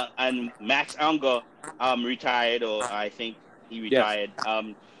Max Unger retired, or I think he retired. Yes.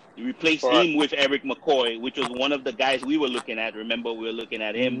 He replaced him with Eric McCoy, which was one of the guys we were looking at. Remember, we were looking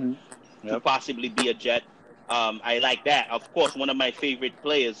at him to possibly be a Jet. I like that. Of course, one of my favorite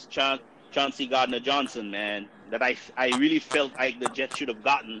players, Chauncey Gardner-Johnson, man, that I really felt like the Jets should have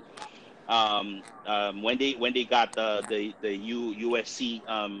gotten when they got the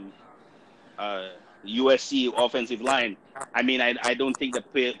USC offensive line. I mean, I don't think the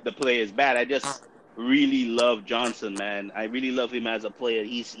player is bad. I just really love Johnson, man. I really love him as a player.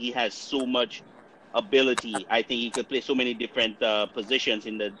 He has so much ability. I think he could play so many different positions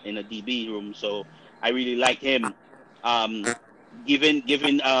in the DB room. So I really like him. Giving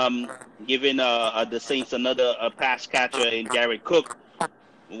the Saints another pass catcher in Jared Cook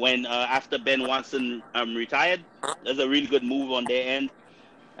when after Ben Watson retired. That's a really good move on their end.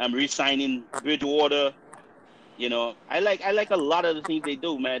 Re-signing Bridgewater. I like a lot of the things they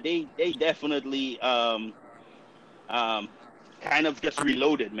do, man. They definitely kind of just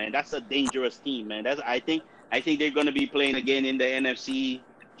reloaded, man. That's a dangerous team, man. I think they're going to be playing again in the NFC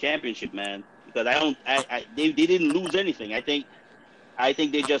Championship, man. Because they didn't lose anything. I think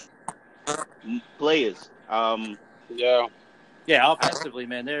they just players. Yeah, offensively,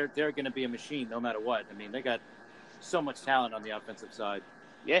 man, they're going to be a machine no matter what. I mean, they got so much talent on the offensive side.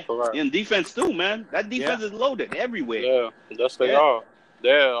 Yeah, and defense too, man. That defense is loaded everywhere. Yeah, yes they are.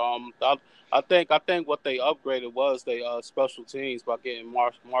 Yeah, I think what they upgraded was they special teams by getting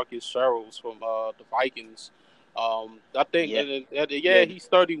Marcus Sherrills from the Vikings. I think he's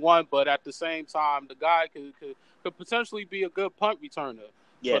 31, but at the same time, the guy could potentially be a good punt returner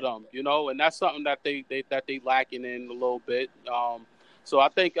for them, and that's something that they lacking in a little bit. So I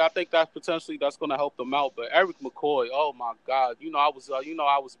think that's going to help them out. But Eric McCoy, oh my God, I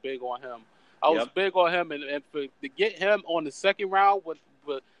was big on him. I was big on him, and to get him on the second round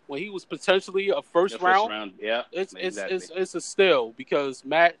when he was potentially a first round, it's a steal because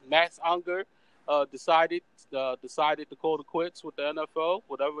Max Unger decided to call the quits with the NFL,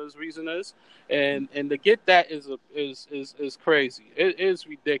 whatever his reason is, and to get that is crazy. It is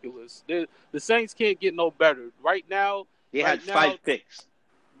ridiculous. The Saints can't get no better right now. They had 5 picks.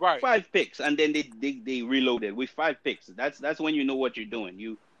 Right. 5 picks, and then they reloaded with 5 picks. That's when you know what you're doing.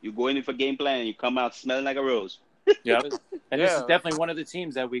 You go in for game plan and you come out smelling like a rose. Yeah. And this is definitely one of the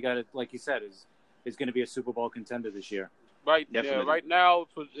teams that we got to, like you said, is going to be a Super Bowl contender this year. Right. Definitely. Yeah. Right now,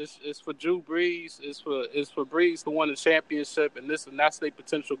 it's for Drew Brees. It's for Brees to win the championship, and that's their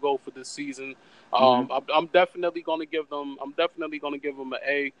potential goal for this season. I'm definitely going to give them an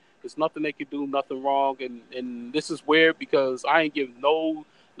A. There's nothing they could do, nothing wrong, and this is weird because I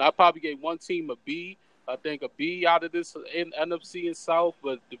probably gave one team a B. I think a B out of this in NFC and South,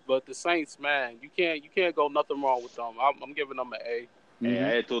 but the Saints, man, you can't go nothing wrong with them. I'm giving them an A.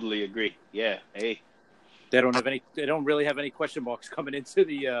 Yeah, I totally agree. Yeah, A. They don't really have any question marks coming into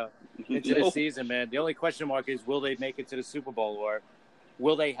the the season, man. The only question mark is will they make it to the Super Bowl or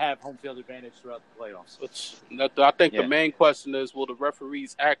will they have home field advantage throughout the playoffs? I think the main question is, will the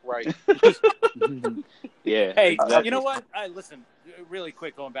referees act right? Yeah. Hey, you know what? Listen, really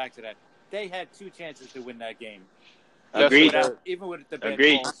quick, going back to that. They had 2 chances to win that game. Agreed. Even with the bad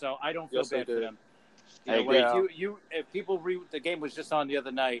call, so I don't feel bad for them. I agree. If people the game was just on the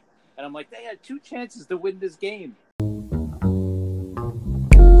other night, and I'm like, they had 2 chances to win this game.